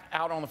back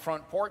out on the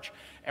front porch,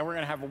 and we're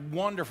going to have a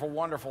wonderful,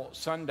 wonderful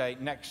Sunday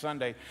next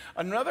Sunday.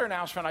 Another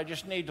announcement I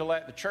just need to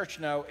let the church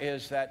know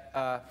is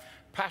that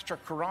Pastor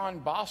Karan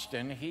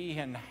Boston, he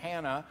and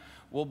Hannah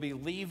will be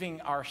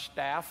leaving our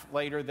staff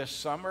later this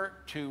summer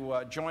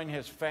to join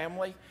his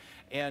family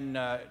in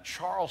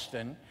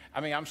Charlotte.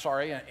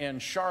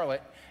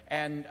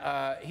 And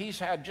he's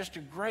had just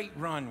a great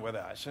run with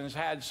us and has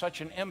had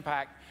such an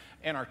impact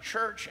in our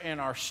church, in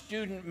our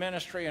student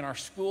ministry, in our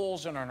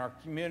schools, and in our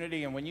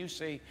community. And when you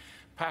see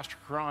Pastor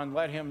Karan,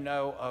 let him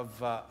know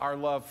of our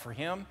love for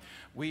him.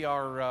 We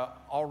are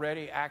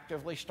already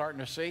actively starting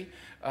to see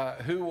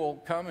who will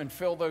come and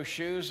fill those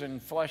shoes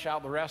and flesh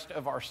out the rest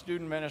of our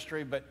student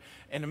ministry. But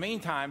in the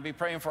meantime, be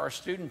praying for our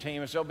student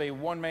team, as they'll be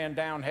one man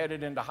down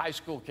headed into high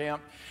school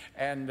camp.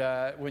 And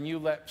when you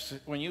let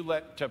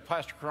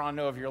Pastor Karan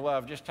know of your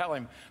love, just tell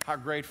him how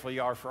grateful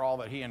you are for all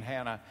that he and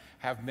Hannah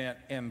have meant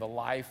in the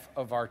life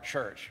of our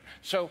church.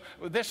 So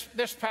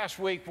this past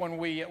week, when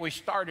we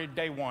started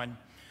day one,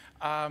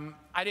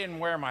 I didn't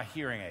wear my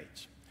hearing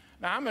aids.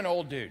 Now, I'm an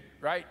old dude,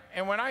 right?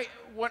 And when I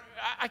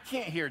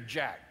can't hear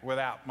jack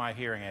without my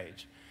hearing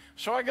aids.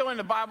 So I go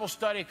into Bible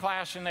study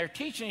class, and they're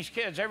teaching these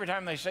kids, every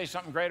time they say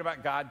something great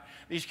about God,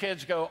 these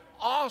kids go,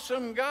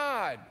 "Awesome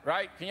God,"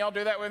 right? Can y'all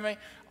do that with me?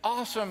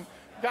 Awesome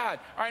God.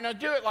 All right, now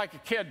do it like a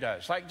kid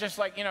does.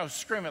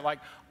 Scream it like,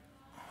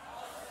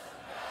 "Awesome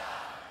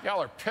God."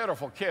 Y'all are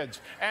pitiful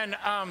kids. And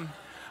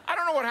I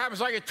don't know what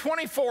happens. Like at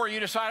 24, you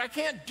decide, I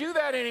can't do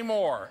that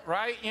anymore,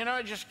 right? You know,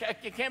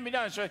 it can't be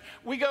done. So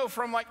we go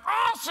from like,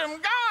 "Awesome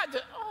God,"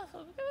 to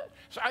 "Awesome God."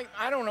 So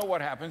I don't know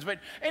what happens. But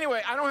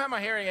anyway, I don't have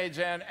my hearing aids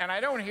in, and I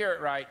don't hear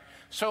it right.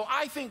 So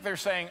I think they're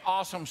saying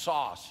 "awesome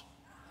sauce."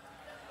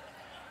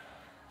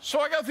 So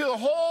I go through the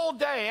whole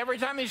day. Every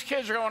time these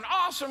kids are going,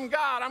 "Awesome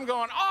God," I'm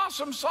going,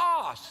 "Awesome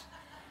sauce."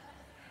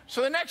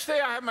 So the next day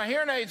I have my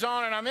hearing aids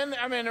on, and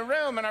I'm in the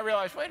room, and I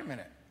realize, wait a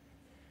minute.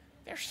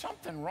 There's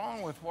something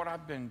wrong with what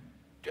I've been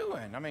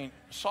doing. I mean,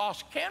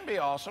 sauce can be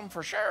awesome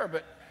for sure,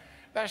 but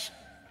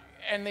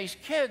and these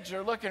kids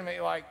are looking at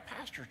me like,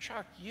 "Pastor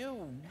Chuck,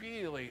 you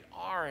really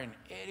are an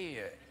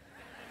idiot."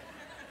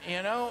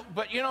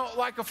 But,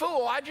 like a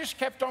fool, I just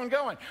kept on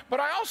going. But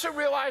I also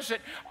realized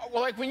that,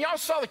 like when y'all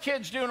saw the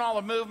kids doing all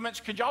the movements,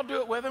 could y'all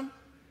do it with them?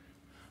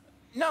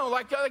 No,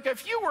 like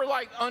if you were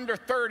like under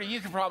 30, you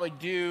could probably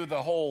do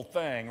the whole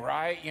thing,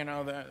 right?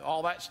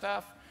 All that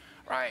stuff,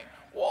 right?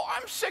 Well,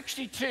 I'm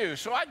 62,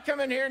 so I'd come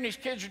in here and these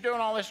kids are doing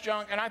all this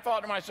junk, and I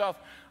thought to myself,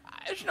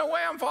 there's no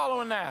way I'm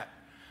following that.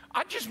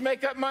 I'd just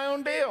make up my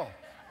own deal.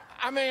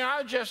 I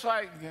was just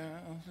like,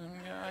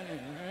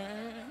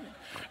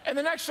 and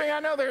the next thing I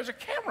know, there's a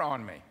camera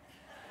on me.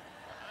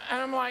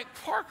 And I'm like,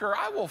 Parker,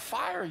 I will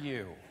fire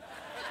you.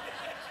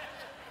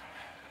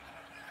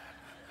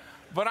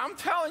 But I'm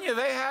telling you,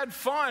 they had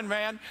fun,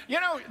 man.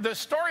 The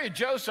story of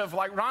Joseph,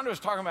 like Rhonda was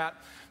talking about,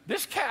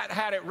 this cat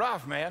had it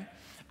rough, man.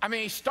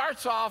 He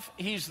starts off,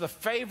 he's the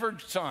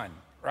favored son,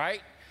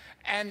 right?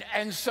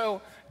 And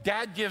so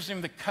dad gives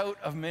him the coat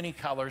of many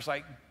colors,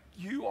 like,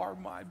 you are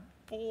my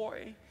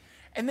boy.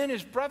 And then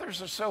his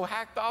brothers are so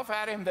hacked off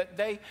at him that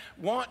they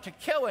want to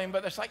kill him,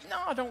 but it's like,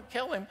 no, don't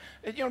kill him.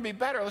 It'd be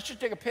better. Let's just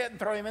dig a pit and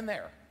throw him in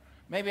there.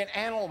 Maybe an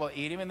animal will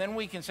eat him, and then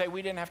we can say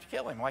we didn't have to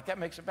kill him. Like, that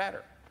makes it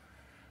better,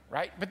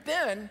 right? But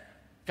then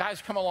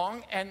guys come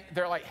along, and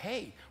they're like,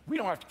 hey, we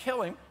don't have to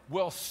kill him.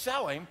 We'll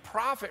sell him,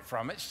 profit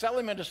from it, sell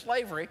him into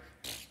slavery.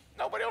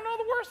 Nobody will know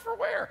the worse for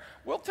wear.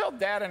 We'll tell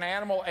dad an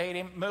animal ate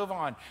him, move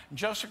on. And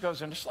Joseph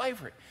goes into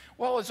slavery.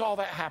 Well, as all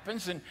that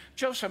happens, then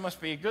Joseph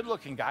must be a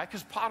good-looking guy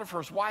because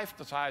Potiphar's wife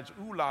decides,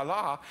 ooh la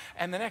la,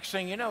 and the next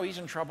thing you know, he's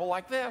in trouble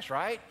like this,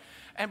 right?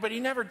 But he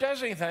never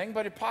does anything,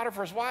 but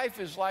Potiphar's wife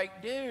is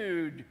like,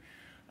 dude,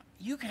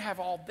 you could have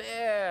all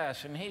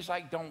this. And he's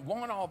like, don't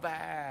want all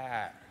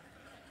that.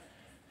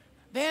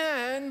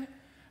 Then,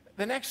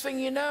 the next thing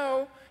you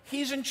know,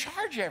 he's in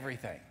charge of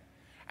everything.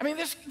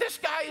 This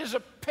guy is a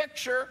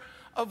picture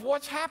of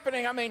what's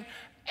happening.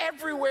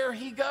 Everywhere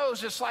he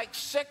goes, it's like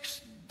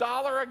 $6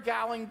 a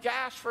gallon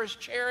gas for his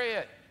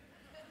chariot.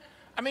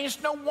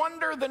 It's no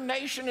wonder the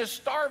nation is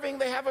starving.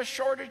 They have a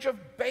shortage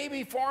of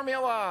baby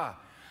formula.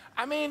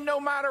 No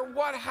matter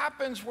what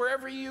happens,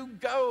 wherever you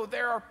go,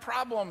 there are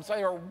problems.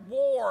 There are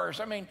wars.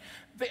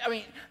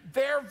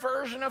 Their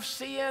version of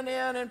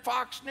CNN and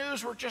Fox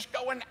News were just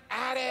going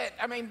at it.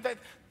 That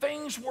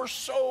things were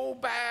so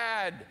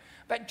bad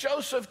that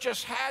Joseph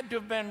just had to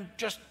have been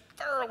just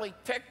thoroughly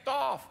ticked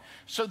off.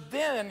 So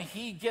then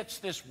he gets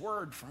this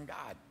word from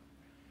God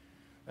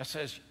that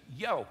says,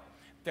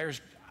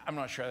 I'm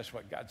not sure that's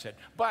what God said,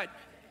 but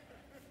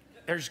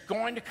there's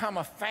going to come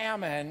a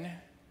famine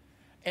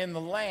in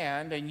the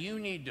land, and you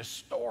need to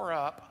store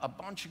up a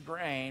bunch of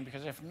grain,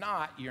 because if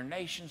not, your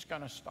nation's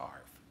going to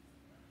starve.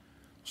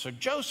 So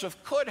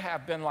Joseph could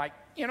have been like,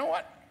 you know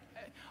what?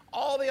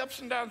 All the ups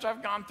and downs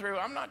I've gone through,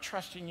 I'm not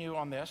trusting you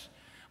on this.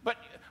 But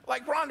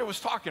like Rhonda was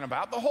talking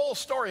about, the whole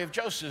story of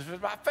Joseph is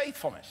about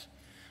faithfulness.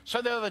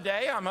 So the other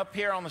day, I'm up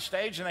here on the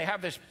stage, and they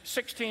have this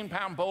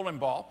 16-pound bowling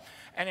ball,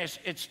 and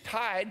it's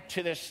tied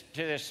to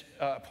this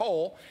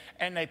pole,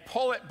 and they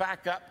pull it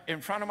back up in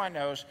front of my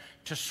nose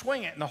to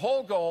swing it. And the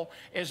whole goal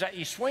is that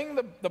you swing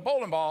the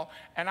bowling ball,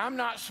 and I'm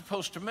not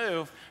supposed to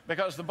move,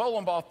 because the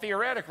bowling ball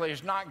theoretically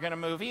is not going to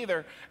move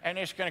either, and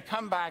it's going to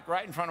come back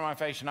right in front of my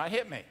face and not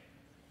hit me.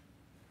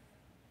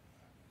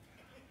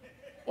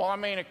 Well,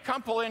 a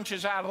couple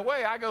inches out of the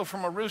way, I go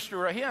from a rooster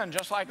to a hen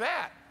just like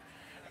that.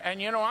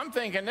 And, I'm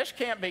thinking, this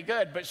can't be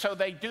good. But so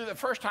they do the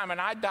first time, and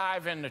I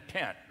dive in the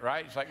tent,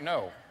 right? It's like,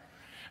 no.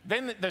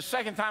 Then the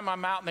second time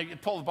I'm out, and they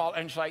pull the ball,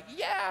 and it's like,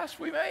 yes,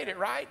 we made it,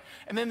 right?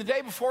 And then the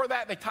day before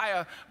that, they tie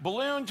a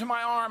balloon to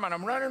my arm, and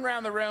I'm running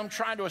around the room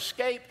trying to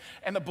escape.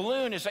 And the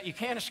balloon is that you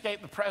can't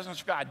escape the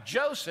presence of God.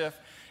 Joseph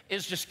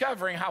is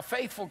discovering how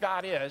faithful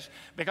God is,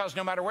 because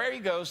no matter where he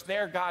goes,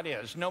 there God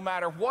is. No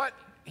matter what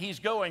he's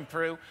going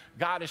through,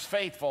 God is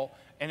faithful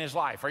in his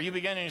life. Are you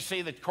beginning to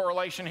see the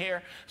correlation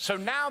here? So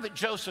now that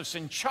Joseph's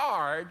in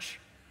charge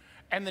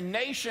and the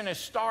nation is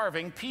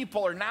starving,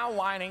 people are now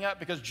lining up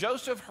because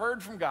Joseph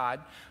heard from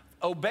God,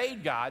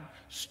 obeyed God,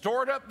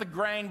 stored up the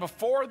grain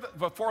before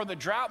the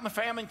drought and the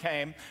famine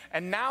came,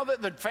 and now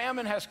that the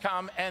famine has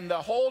come and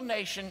the whole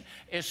nation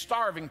is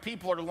starving,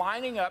 people are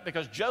lining up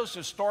because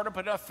Joseph stored up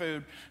enough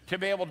food to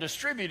be able to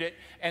distribute it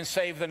and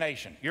save the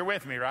nation. You're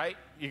with me, right?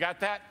 You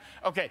got that?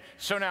 Okay,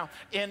 so now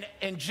in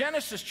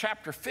Genesis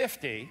chapter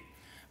 50,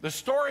 the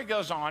story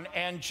goes on,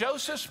 and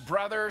Joseph's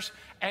brothers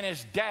and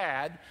his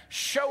dad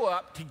show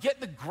up to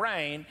get the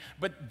grain,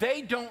 but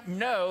they don't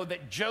know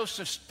that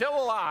Joseph's still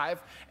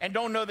alive and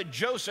don't know that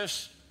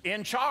Joseph's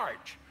in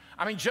charge.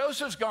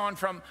 Joseph's gone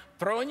from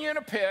throwing you in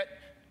a pit,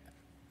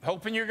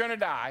 hoping you're going to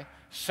die,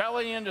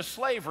 selling you into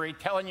slavery,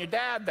 telling your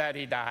dad that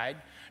he died.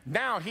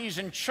 Now he's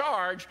in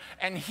charge,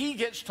 and he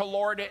gets to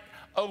lord it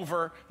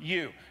over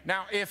you.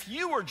 Now, if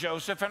you were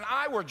Joseph and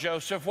I were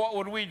Joseph, what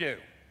would we do?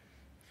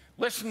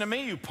 Listen to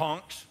me, you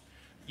punks.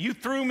 You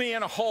threw me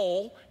in a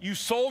hole. You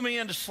sold me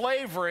into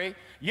slavery.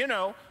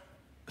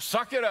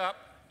 Suck it up.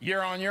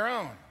 You're on your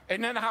own.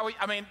 And then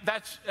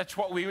that's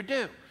what we would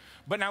do.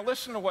 But now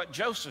listen to what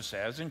Joseph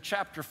says in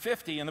chapter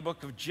 50 in the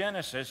book of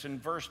Genesis in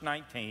verse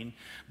 19.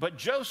 But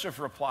Joseph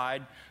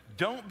replied,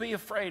 "Don't be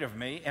afraid of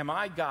me. Am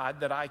I God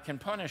that I can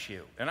punish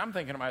you?" And I'm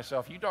thinking to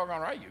myself, you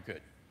doggone right you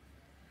could.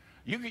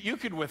 You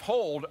could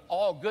withhold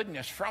all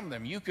goodness from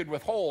them. You could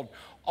withhold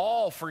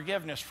all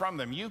forgiveness from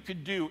them. You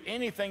could do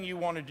anything you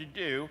wanted to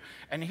do.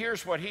 And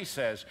here's what he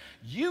says: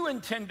 "You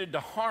intended to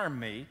harm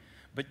me,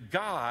 but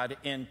God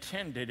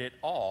intended it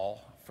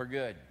all for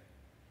good."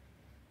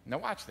 Now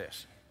watch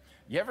this.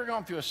 You ever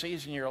gone through a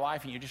season in your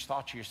life and you just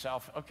thought to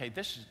yourself, okay,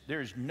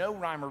 there's no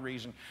rhyme or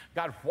reason.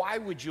 God, why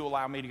would you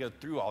allow me to go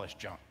through all this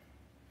junk?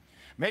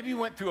 Maybe you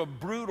went through a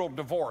brutal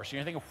divorce and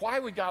you're thinking, why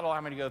would God allow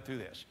me to go through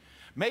this?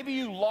 Maybe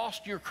you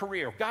lost your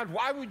career. God,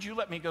 why would you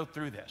let me go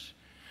through this?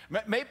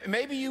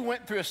 Maybe you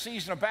went through a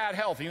season of bad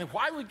health. You think,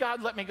 why would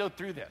God let me go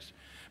through this?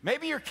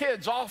 Maybe your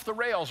kid's off the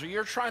rails or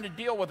you're trying to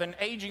deal with an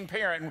aging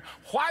parent. And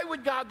why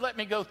would God let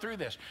me go through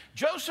this?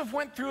 Joseph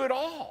went through it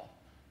all.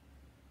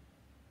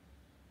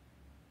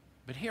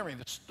 But hear me,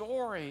 the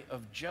story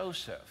of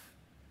Joseph,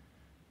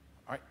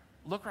 all right,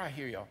 look right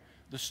here, y'all.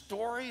 The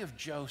story of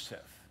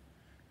Joseph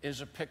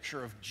is a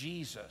picture of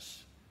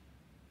Jesus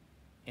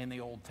in the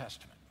Old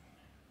Testament.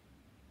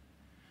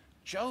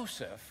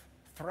 Joseph,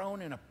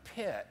 thrown in a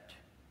pit,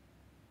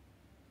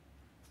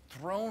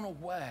 thrown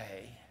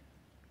away,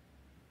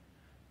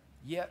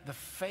 yet the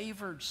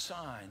favored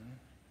son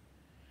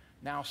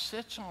now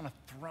sits on a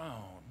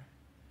throne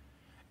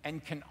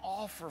and can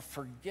offer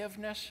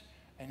forgiveness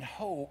and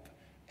hope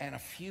and a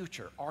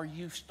future. Are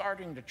you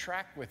starting to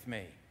track with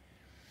me?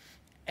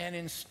 And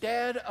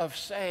instead of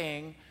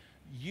saying,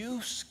 "You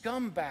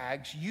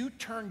scumbags, you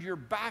turned your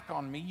back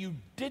on me, you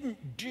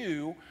didn't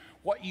do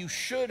what you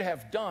should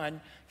have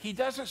done," he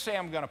doesn't say,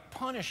 "I'm going to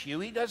punish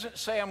you." He doesn't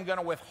say, "I'm going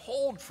to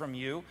withhold from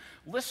you."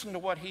 Listen to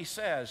what he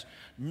says.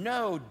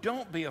 "No,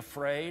 don't be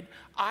afraid.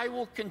 I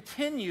will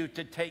continue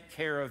to take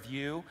care of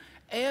you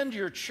and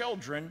your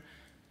children."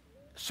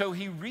 So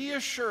he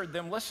reassured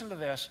them, listen to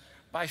this,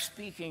 by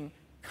speaking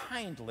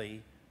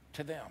kindly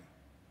to them.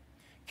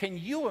 Can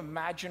you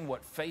imagine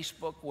what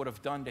Facebook would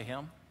have done to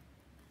him?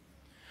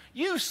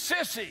 "You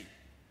sissy,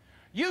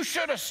 you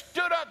should have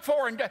stood up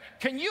for and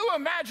can you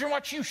imagine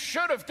what you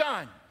should have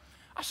done?"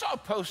 I saw a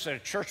post that a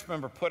church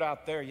member put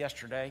out there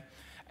yesterday,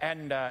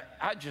 and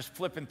I just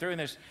flipping through,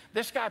 and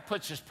this guy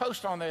puts his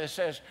post on there that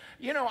says,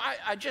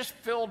 I just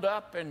filled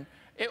up and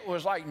it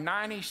was like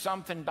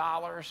 $90-something,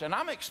 and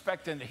I'm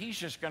expecting that he's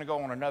just going to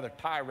go on another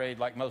tirade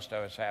like most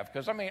of us have.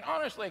 Because,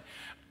 honestly,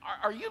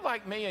 are you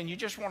like me and you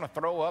just want to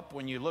throw up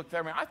when you look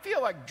there? I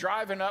feel like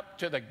driving up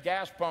to the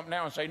gas pump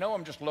now and say, "No,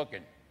 I'm just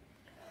looking."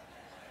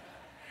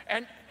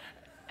 And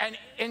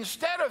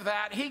instead of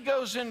that, he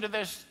goes into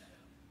this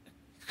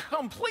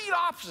complete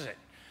opposite.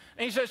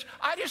 And he says,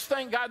 "I just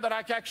thank God that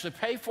I can actually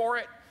pay for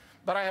it,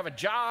 that I have a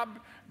job,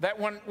 that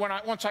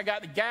once I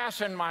got the gas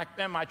in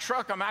my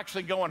truck, I'm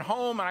actually going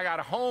home, and I got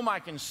a home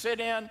I can sit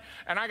in,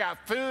 and I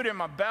got food in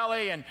my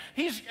belly." And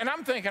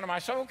I'm thinking to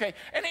myself, okay,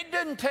 and it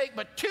didn't take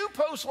but 2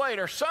 posts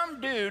later, some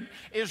dude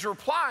is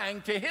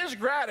replying to his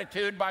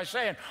gratitude by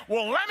saying,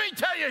 "Well, let me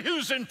tell you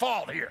who's in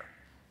fault here."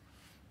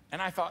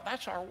 And I thought,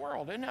 that's our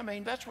world, isn't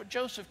it? That's what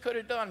Joseph could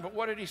have done, but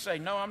what did he say?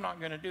 "No, I'm not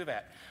going to do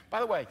that."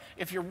 By the way,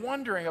 if you're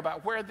wondering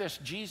about where this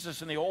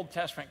Jesus in the Old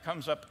Testament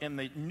comes up in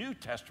the New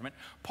Testament,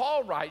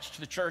 Paul writes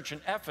to the church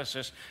in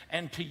Ephesus,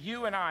 and to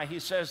you and I, he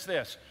says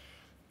this: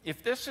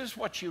 if this is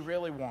what you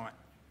really want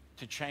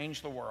to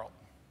change the world,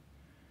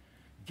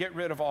 get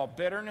rid of all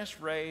bitterness,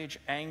 rage,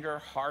 anger,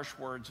 harsh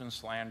words, and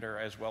slander,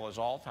 as well as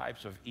all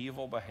types of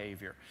evil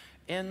behavior.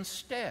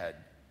 Instead,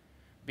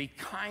 be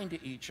kind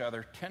to each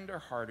other,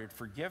 tender-hearted,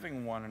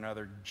 forgiving one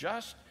another,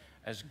 just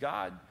as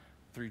God,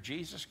 through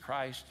Jesus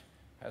Christ,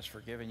 has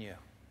forgiven you.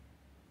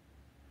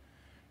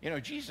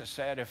 Jesus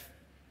said,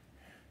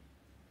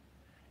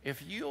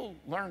 if you'll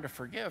learn to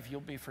forgive,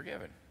 you'll be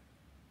forgiven.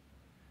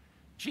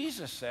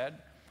 Jesus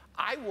said,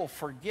 "I will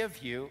forgive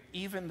you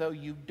even though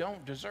you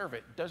don't deserve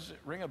it." Does it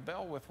ring a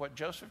bell with what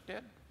Joseph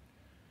did?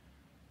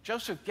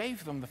 Joseph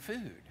gave them the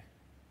food.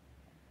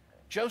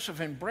 Joseph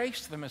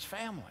embraced them as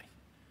family.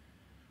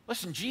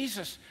 Listen,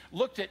 Jesus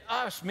looked at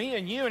us, me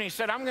and you, and he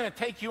said, "I'm going to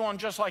take you on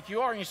just like you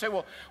are." And you say,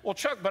 well,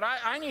 Chuck, but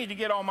I need to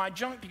get all my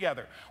junk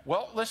together.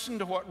 Well, listen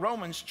to what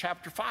Romans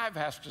chapter 5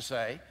 has to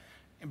say,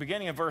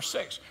 beginning in verse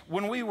 6.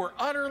 "When we were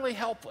utterly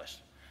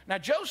helpless." Now,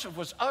 Joseph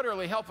was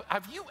utterly helpless.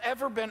 Have you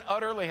ever been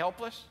utterly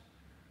helpless?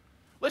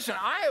 Listen,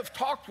 I have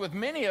talked with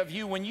many of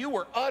you when you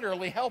were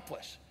utterly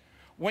helpless.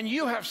 When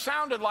you have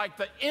sounded like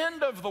the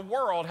end of the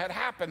world had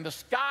happened, the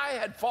sky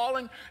had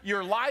fallen,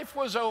 your life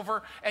was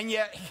over, and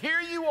yet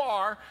here you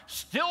are,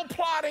 still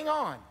plodding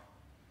on.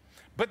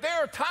 But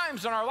there are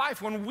times in our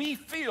life when we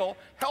feel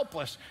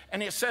helpless.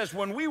 And it says,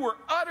 when we were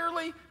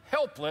utterly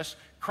helpless,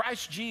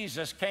 Christ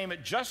Jesus came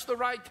at just the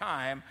right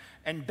time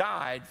and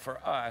died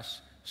for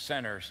us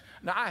sinners.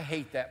 Now, I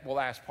hate that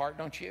last part,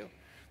 don't you?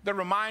 The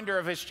reminder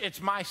of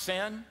it's my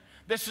sin.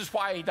 This is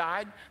why he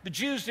died. The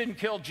Jews didn't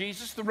kill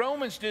Jesus. The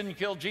Romans didn't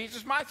kill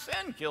Jesus. My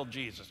sin killed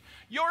Jesus.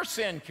 Your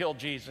sin killed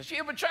Jesus.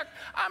 Yeah, but Chuck,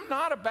 I'm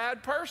not a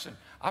bad person.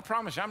 I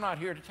promise you, I'm not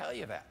here to tell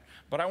you that.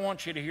 But I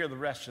want you to hear the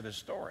rest of this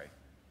story.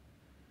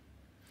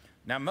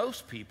 Now,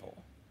 most people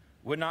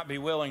would not be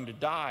willing to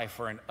die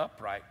for an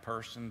upright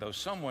person, though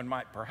someone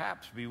might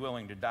perhaps be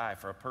willing to die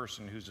for a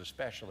person who's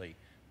especially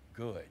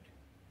good.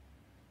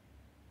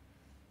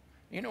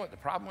 You know what the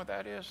problem with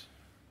that is?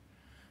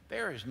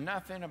 There is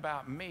nothing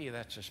about me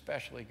that's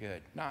especially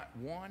good, not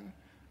 1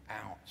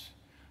 ounce.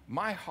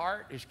 My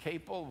heart is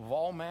capable of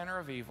all manner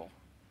of evil.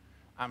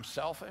 I'm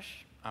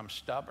selfish. I'm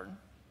stubborn.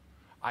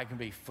 I can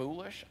be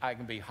foolish. I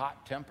can be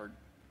hot-tempered.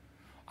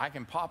 I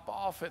can pop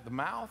off at the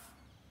mouth.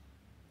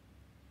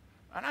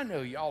 And I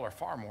know y'all are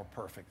far more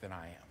perfect than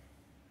I am.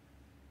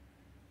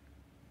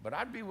 But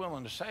I'd be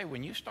willing to say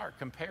when you start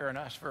comparing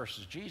us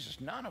versus Jesus,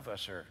 none of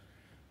us are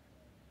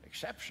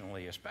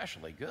exceptionally,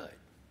 especially good.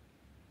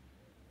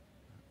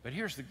 But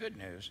here's the good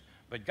news.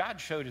 But God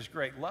showed his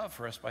great love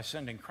for us by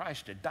sending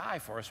Christ to die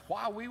for us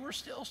while we were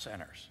still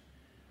sinners.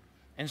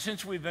 And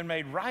since we've been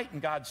made right in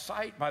God's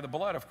sight by the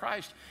blood of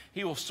Christ,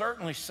 he will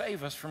certainly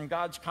save us from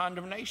God's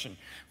condemnation.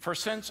 For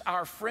since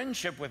our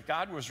friendship with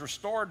God was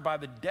restored by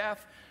the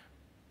death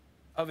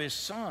of his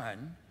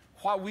Son,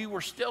 while we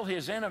were still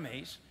his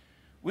enemies,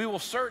 we will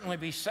certainly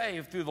be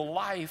saved through the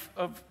life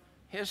of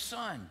his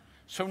Son.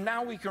 So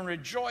now we can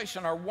rejoice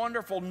in our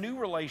wonderful new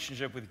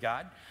relationship with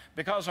God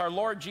because our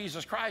Lord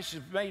Jesus Christ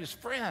has made us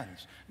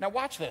friends. Now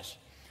watch this.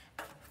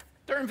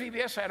 During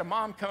VBS, I had a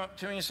mom come up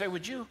to me and say,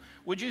 would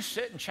you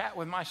sit and chat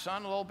with my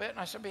son a little bit? And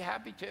I said, be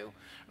happy to. And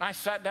I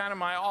sat down in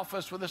my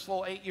office with this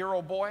little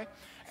 8-year-old boy,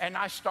 and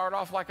I start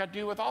off like I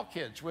do with all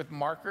kids, with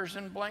markers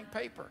and blank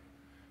paper,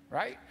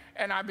 right?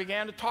 And I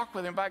began to talk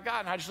with him about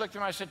God. And I just looked at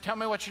him and I said, tell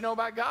me what you know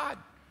about God.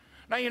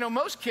 Now, you know,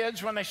 most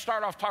kids, when they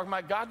start off talking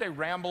about God, they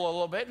ramble a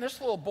little bit. And this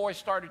little boy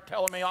started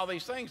telling me all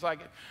these things like,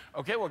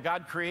 okay, well,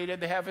 God created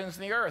the heavens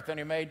and the earth, and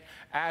he made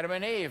Adam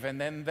and Eve, and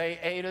then they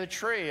ate of the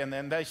tree, and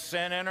then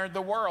sin entered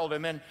the world.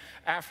 And then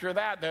after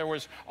that, there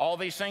was all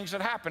these things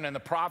that happened, and the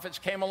prophets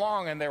came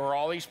along, and there were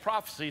all these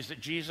prophecies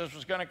that Jesus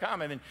was going to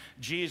come. And then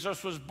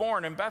Jesus was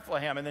born in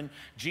Bethlehem, and then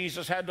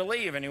Jesus had to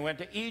leave, and he went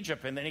to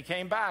Egypt, and then he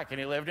came back, and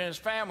he lived in his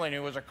family, and he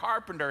was a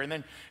carpenter. And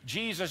then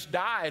Jesus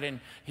died,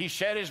 and he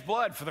shed his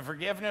blood for the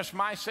forgiveness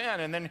of my sin,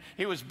 and then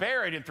he was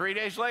buried, and 3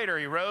 days later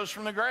he rose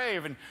from the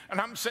grave. And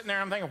I'm sitting there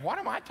and I'm thinking, what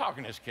am I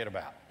talking to this kid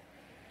about?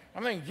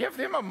 I'm thinking, give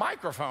him a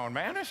microphone,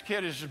 man. This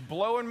kid is just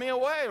blowing me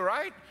away,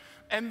 right?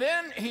 And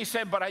then he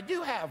said, but I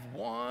do have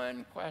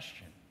one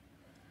question.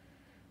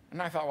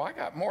 And I thought, well, I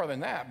got more than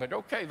that, but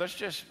okay,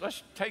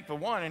 let's take the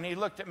one. And he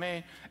looked at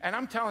me, and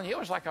I'm telling you, it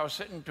was like I was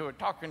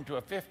talking to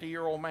a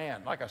 50-year-old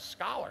man, like a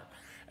scholar.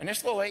 And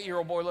this little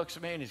 8-year-old boy looks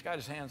at me, and he's got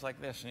his hands like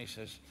this, and he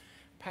says,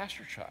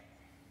 Pastor Chuck,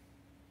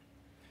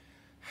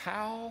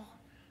 how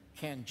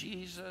can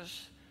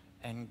Jesus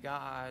and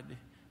God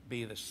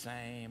be the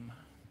same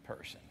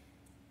person?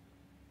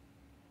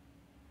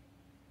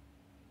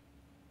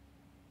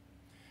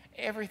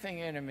 Everything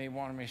in me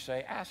wanted me to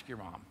say, ask your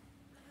mom.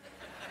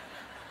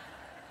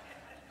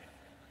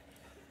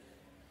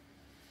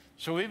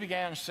 So we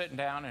began sitting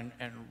down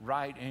and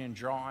writing and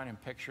drawing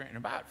and picturing. And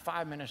about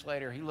 5 minutes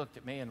later, he looked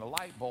at me and the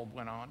light bulb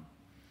went on.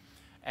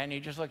 And he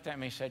just looked at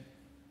me and said,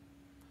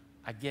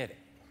 I get it.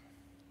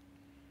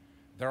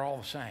 They're all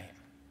the same.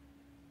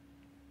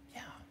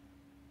 Yeah.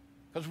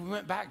 Because we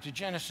went back to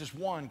Genesis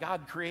 1.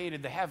 God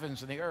created the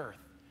heavens and the earth.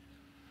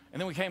 And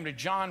then we came to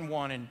John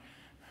 1. And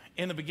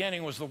in the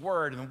beginning was the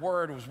Word. And the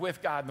Word was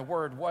with God. And the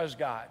Word was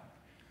God.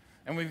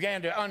 And we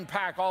began to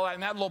unpack all that.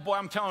 And that little boy,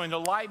 I'm telling you,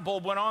 the light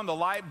bulb went on. The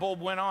light bulb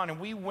went on. And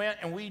we went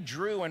and we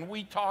drew and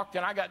we talked.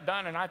 And I got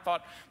done. And I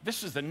thought,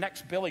 this is the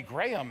next Billy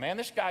Graham, man.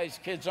 This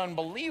kid's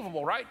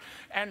unbelievable, right?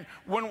 And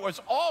when it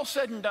was all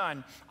said and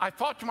done, I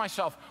thought to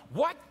myself,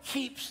 what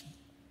keeps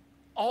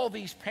all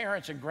these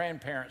parents and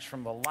grandparents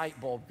from the light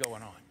bulb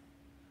going on?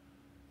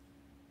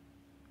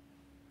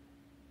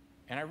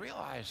 And I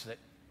realized that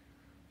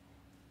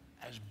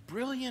as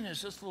brilliant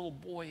as this little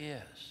boy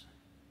is,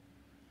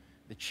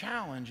 the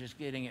challenge is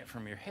getting it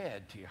from your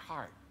head to your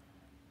heart.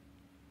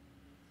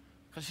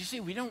 Because you see,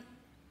 we don't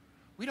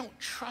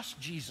trust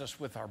Jesus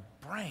with our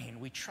brain,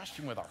 we trust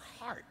him with our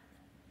heart.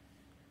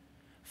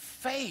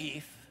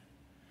 Faith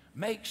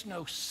makes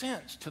no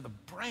sense to the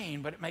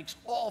brain, but it makes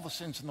all the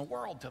sense in the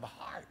world to the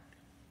heart.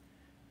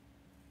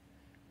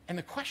 And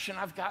the question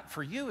I've got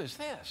for you is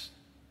this: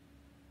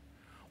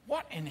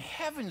 what in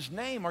heaven's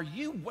name are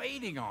you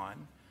waiting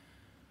on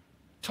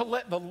to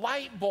let the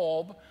light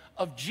bulb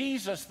of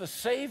Jesus, the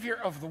Savior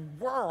of the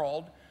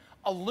world,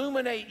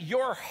 illuminate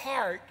your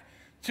heart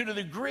to the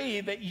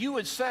degree that you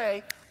would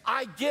say,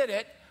 I get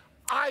it,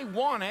 I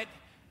want it,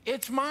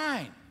 it's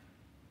mine?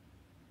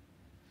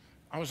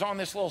 I was on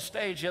this little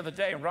stage the other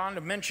day, and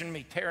Rhonda mentioned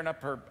me tearing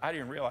up her, I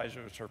didn't realize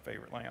it was her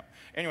favorite lamp.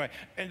 Anyway,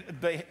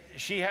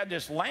 she had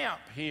this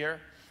lamp here,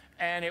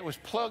 and it was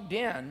plugged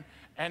in,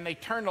 and they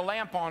turned the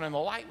lamp on, and the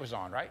light was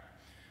on, right?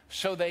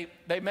 So they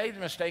made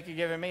the mistake of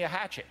giving me a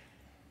hatchet.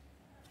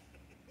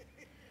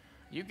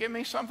 You give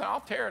me something, I'll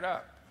tear it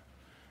up.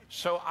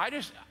 So I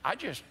just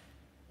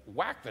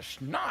whacked the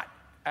snot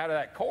out of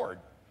that cord.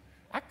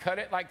 I cut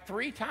it like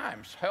 3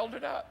 times, held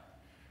it up.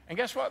 And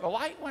guess what? The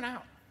light went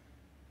out.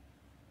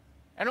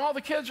 And all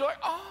the kids are like,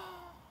 oh.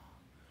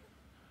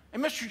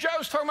 And Mr.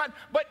 Joe's talking about,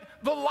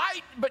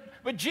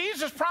 but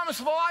Jesus promised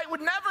the light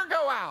would never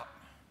go out.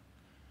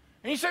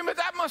 And he's saying, but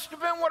that must have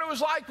been what it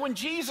was like when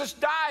Jesus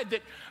died,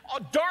 that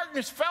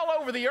darkness fell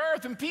over the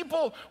earth and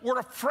people were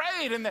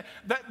afraid. And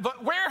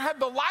but where had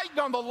the light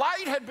gone? The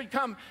light had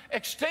become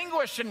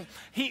extinguished, and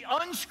he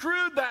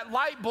unscrewed that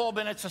light bulb,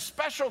 and it's a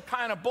special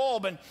kind of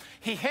bulb, and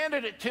he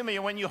handed it to me.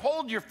 And when you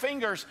hold your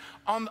fingers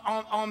on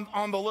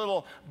the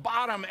little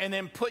bottom and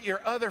then put your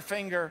other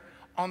finger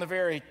on the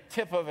very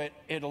tip of it,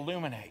 it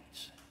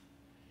illuminates.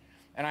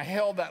 And I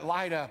held that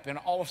light up, and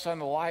all of a sudden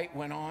the light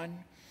went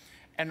on.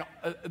 And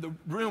the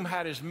room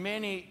had as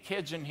many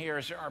kids in here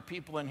as there are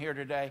people in here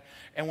today.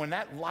 And when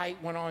that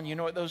light went on, you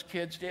know what those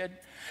kids did?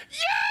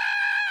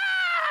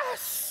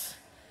 Yes!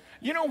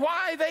 You know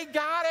why they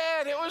got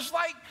it? It was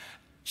like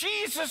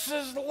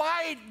Jesus'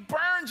 light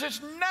burns.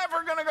 It's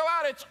never going to go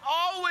out. It's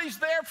always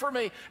there for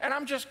me. And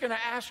I'm just going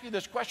to ask you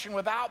this question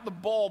without the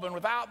bulb and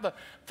without the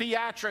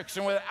theatrics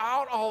and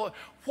without all of,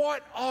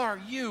 what are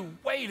you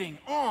waiting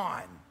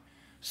on?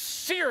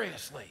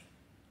 Seriously.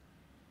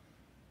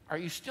 Are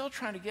you still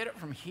trying to get it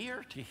from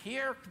here to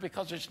here?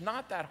 Because it's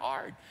not that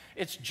hard.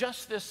 It's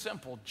just this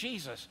simple.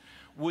 Jesus,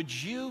 would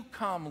you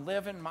come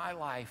live in my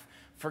life?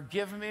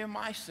 Forgive me of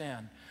my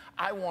sin.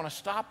 I want to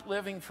stop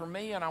living for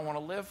me, and I want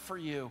to live for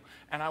you,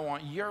 and I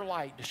want your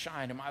light to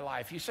shine in my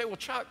life. You say, well,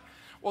 Chuck,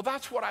 well,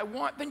 that's what I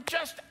want. Then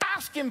just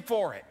ask him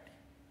for it.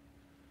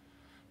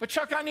 But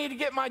Chuck, I need to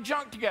get my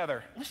junk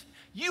together. Listen,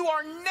 you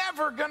are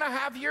never going to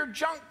have your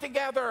junk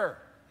together.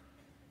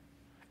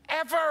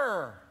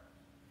 Ever.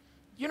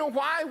 You know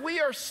why? We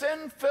are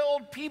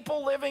sin-filled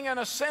people living in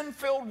a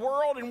sin-filled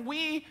world, and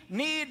we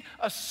need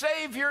a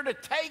Savior to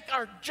take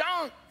our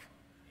junk.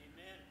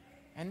 Amen.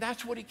 And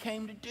that's what he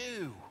came to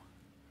do.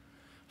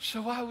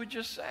 So I would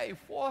just say,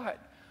 what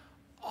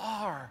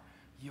are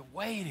you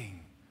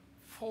waiting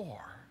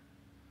for?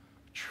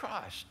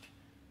 Trust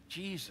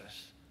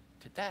Jesus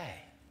today.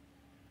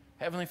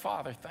 Heavenly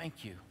Father,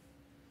 thank you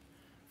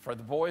for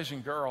the boys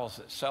and girls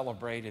that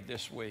celebrated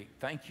this week.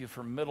 Thank you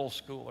for middle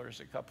schoolers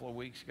a couple of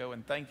weeks ago,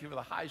 and thank you for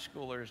the high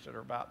schoolers that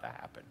are about to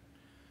happen.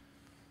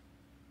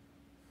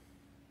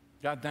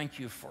 God, thank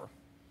you for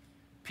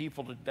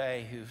people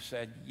today who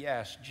said,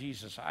 yes,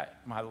 Jesus,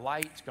 my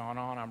light's gone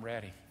on, I'm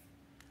ready.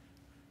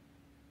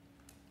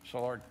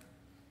 So, Lord,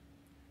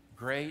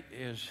 great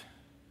is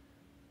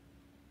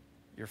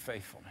your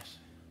faithfulness.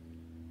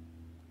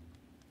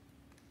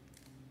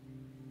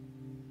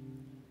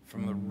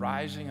 From the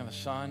rising of the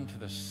sun to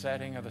the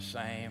setting of the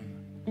same,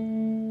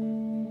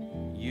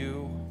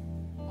 you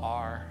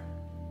are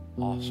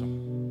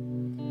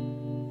awesome.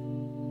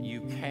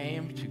 You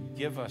came to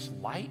give us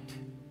light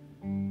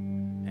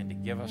and to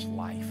give us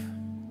life.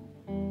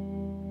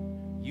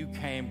 You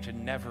came to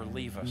never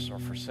leave us or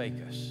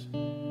forsake us.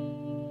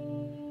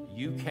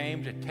 You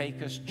came to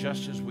take us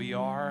just as we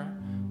are,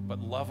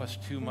 but love us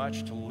too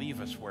much to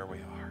leave us where we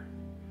are.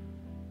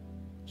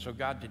 So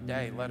God,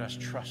 today, let us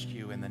trust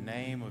you in the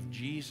name of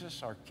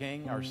Jesus, our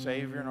King, our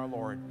Savior, and our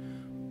Lord.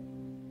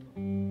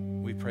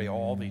 We pray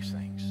all these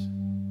things.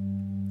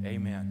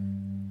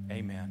 Amen,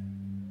 amen,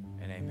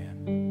 and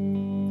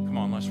amen. Come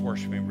on, let's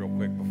worship him real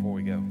quick before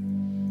we go.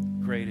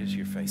 Great is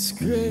your faithfulness.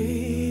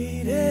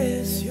 Great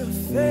is your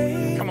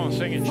faithfulness. Come on,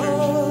 sing it, church.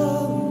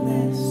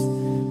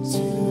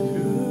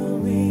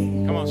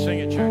 Come on, sing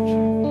it, church.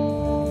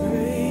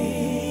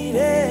 Great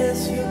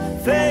is your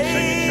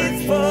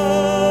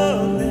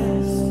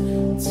faithfulness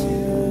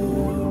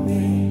to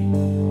me.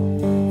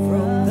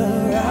 From the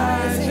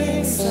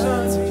rising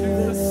sun to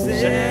the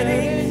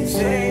setting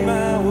same,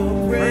 I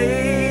will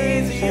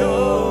praise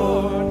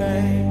your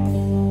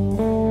name.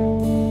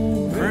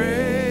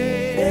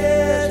 Great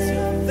is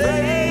your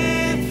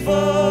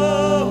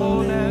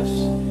faithfulness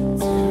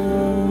to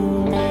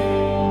me.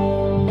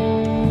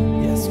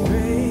 Yes,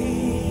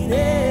 great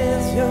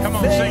is your Come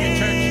on, sing it,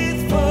 church.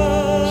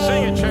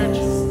 Sing it, church.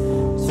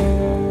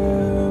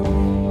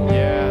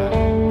 Yeah.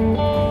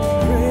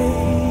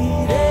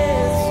 Great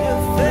is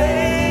your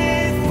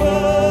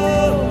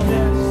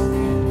faithfulness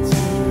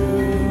to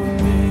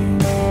me.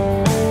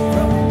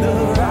 From the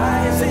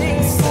rising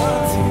sun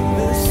to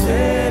the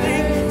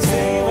setting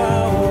same, I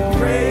will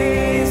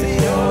praise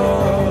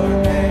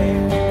your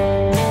name.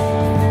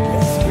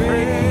 Yes,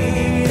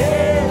 great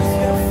is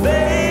your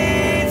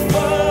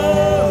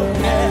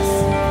faithfulness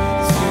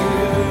to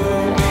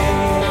me.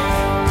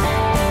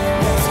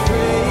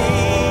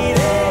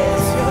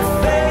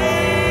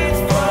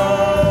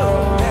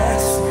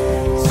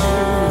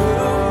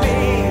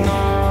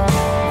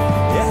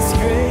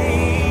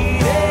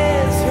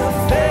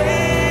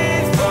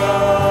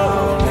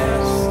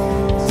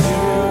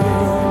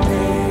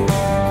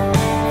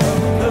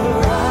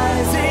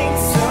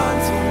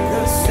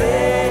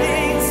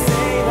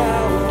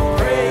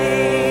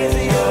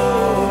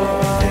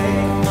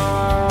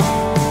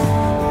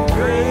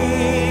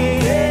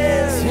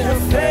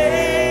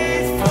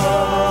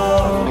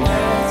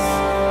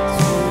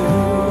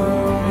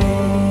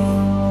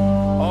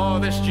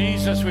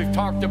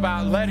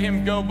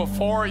 him go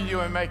before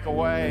you and make a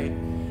way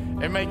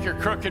and make your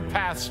crooked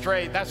path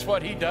straight. That's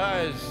what he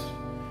does.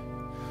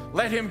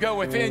 Let him go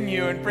within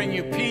you and bring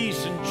you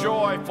peace and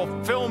joy,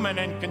 fulfillment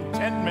and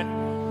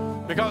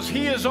contentment, because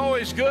he is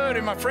always good.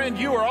 And my friend,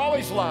 you are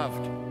always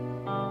loved.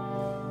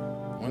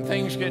 When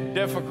things get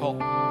difficult,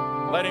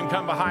 let him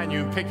come behind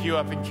you and pick you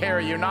up and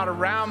carry you, not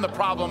around the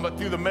problem, but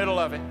through the middle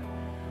of it,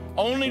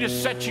 only to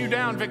set you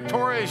down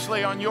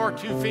victoriously on your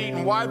 2 feet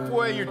and wipe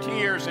away your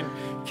tears and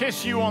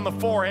kiss you on the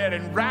forehead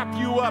and wrap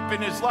you up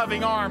in his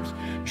loving arms,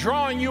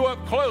 drawing you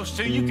up close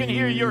so you can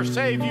hear your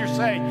Savior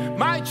say,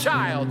 my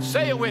child,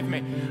 say it with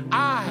me,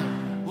 I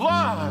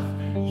love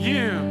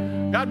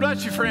you. God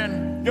bless you,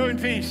 friend. Go in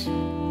peace.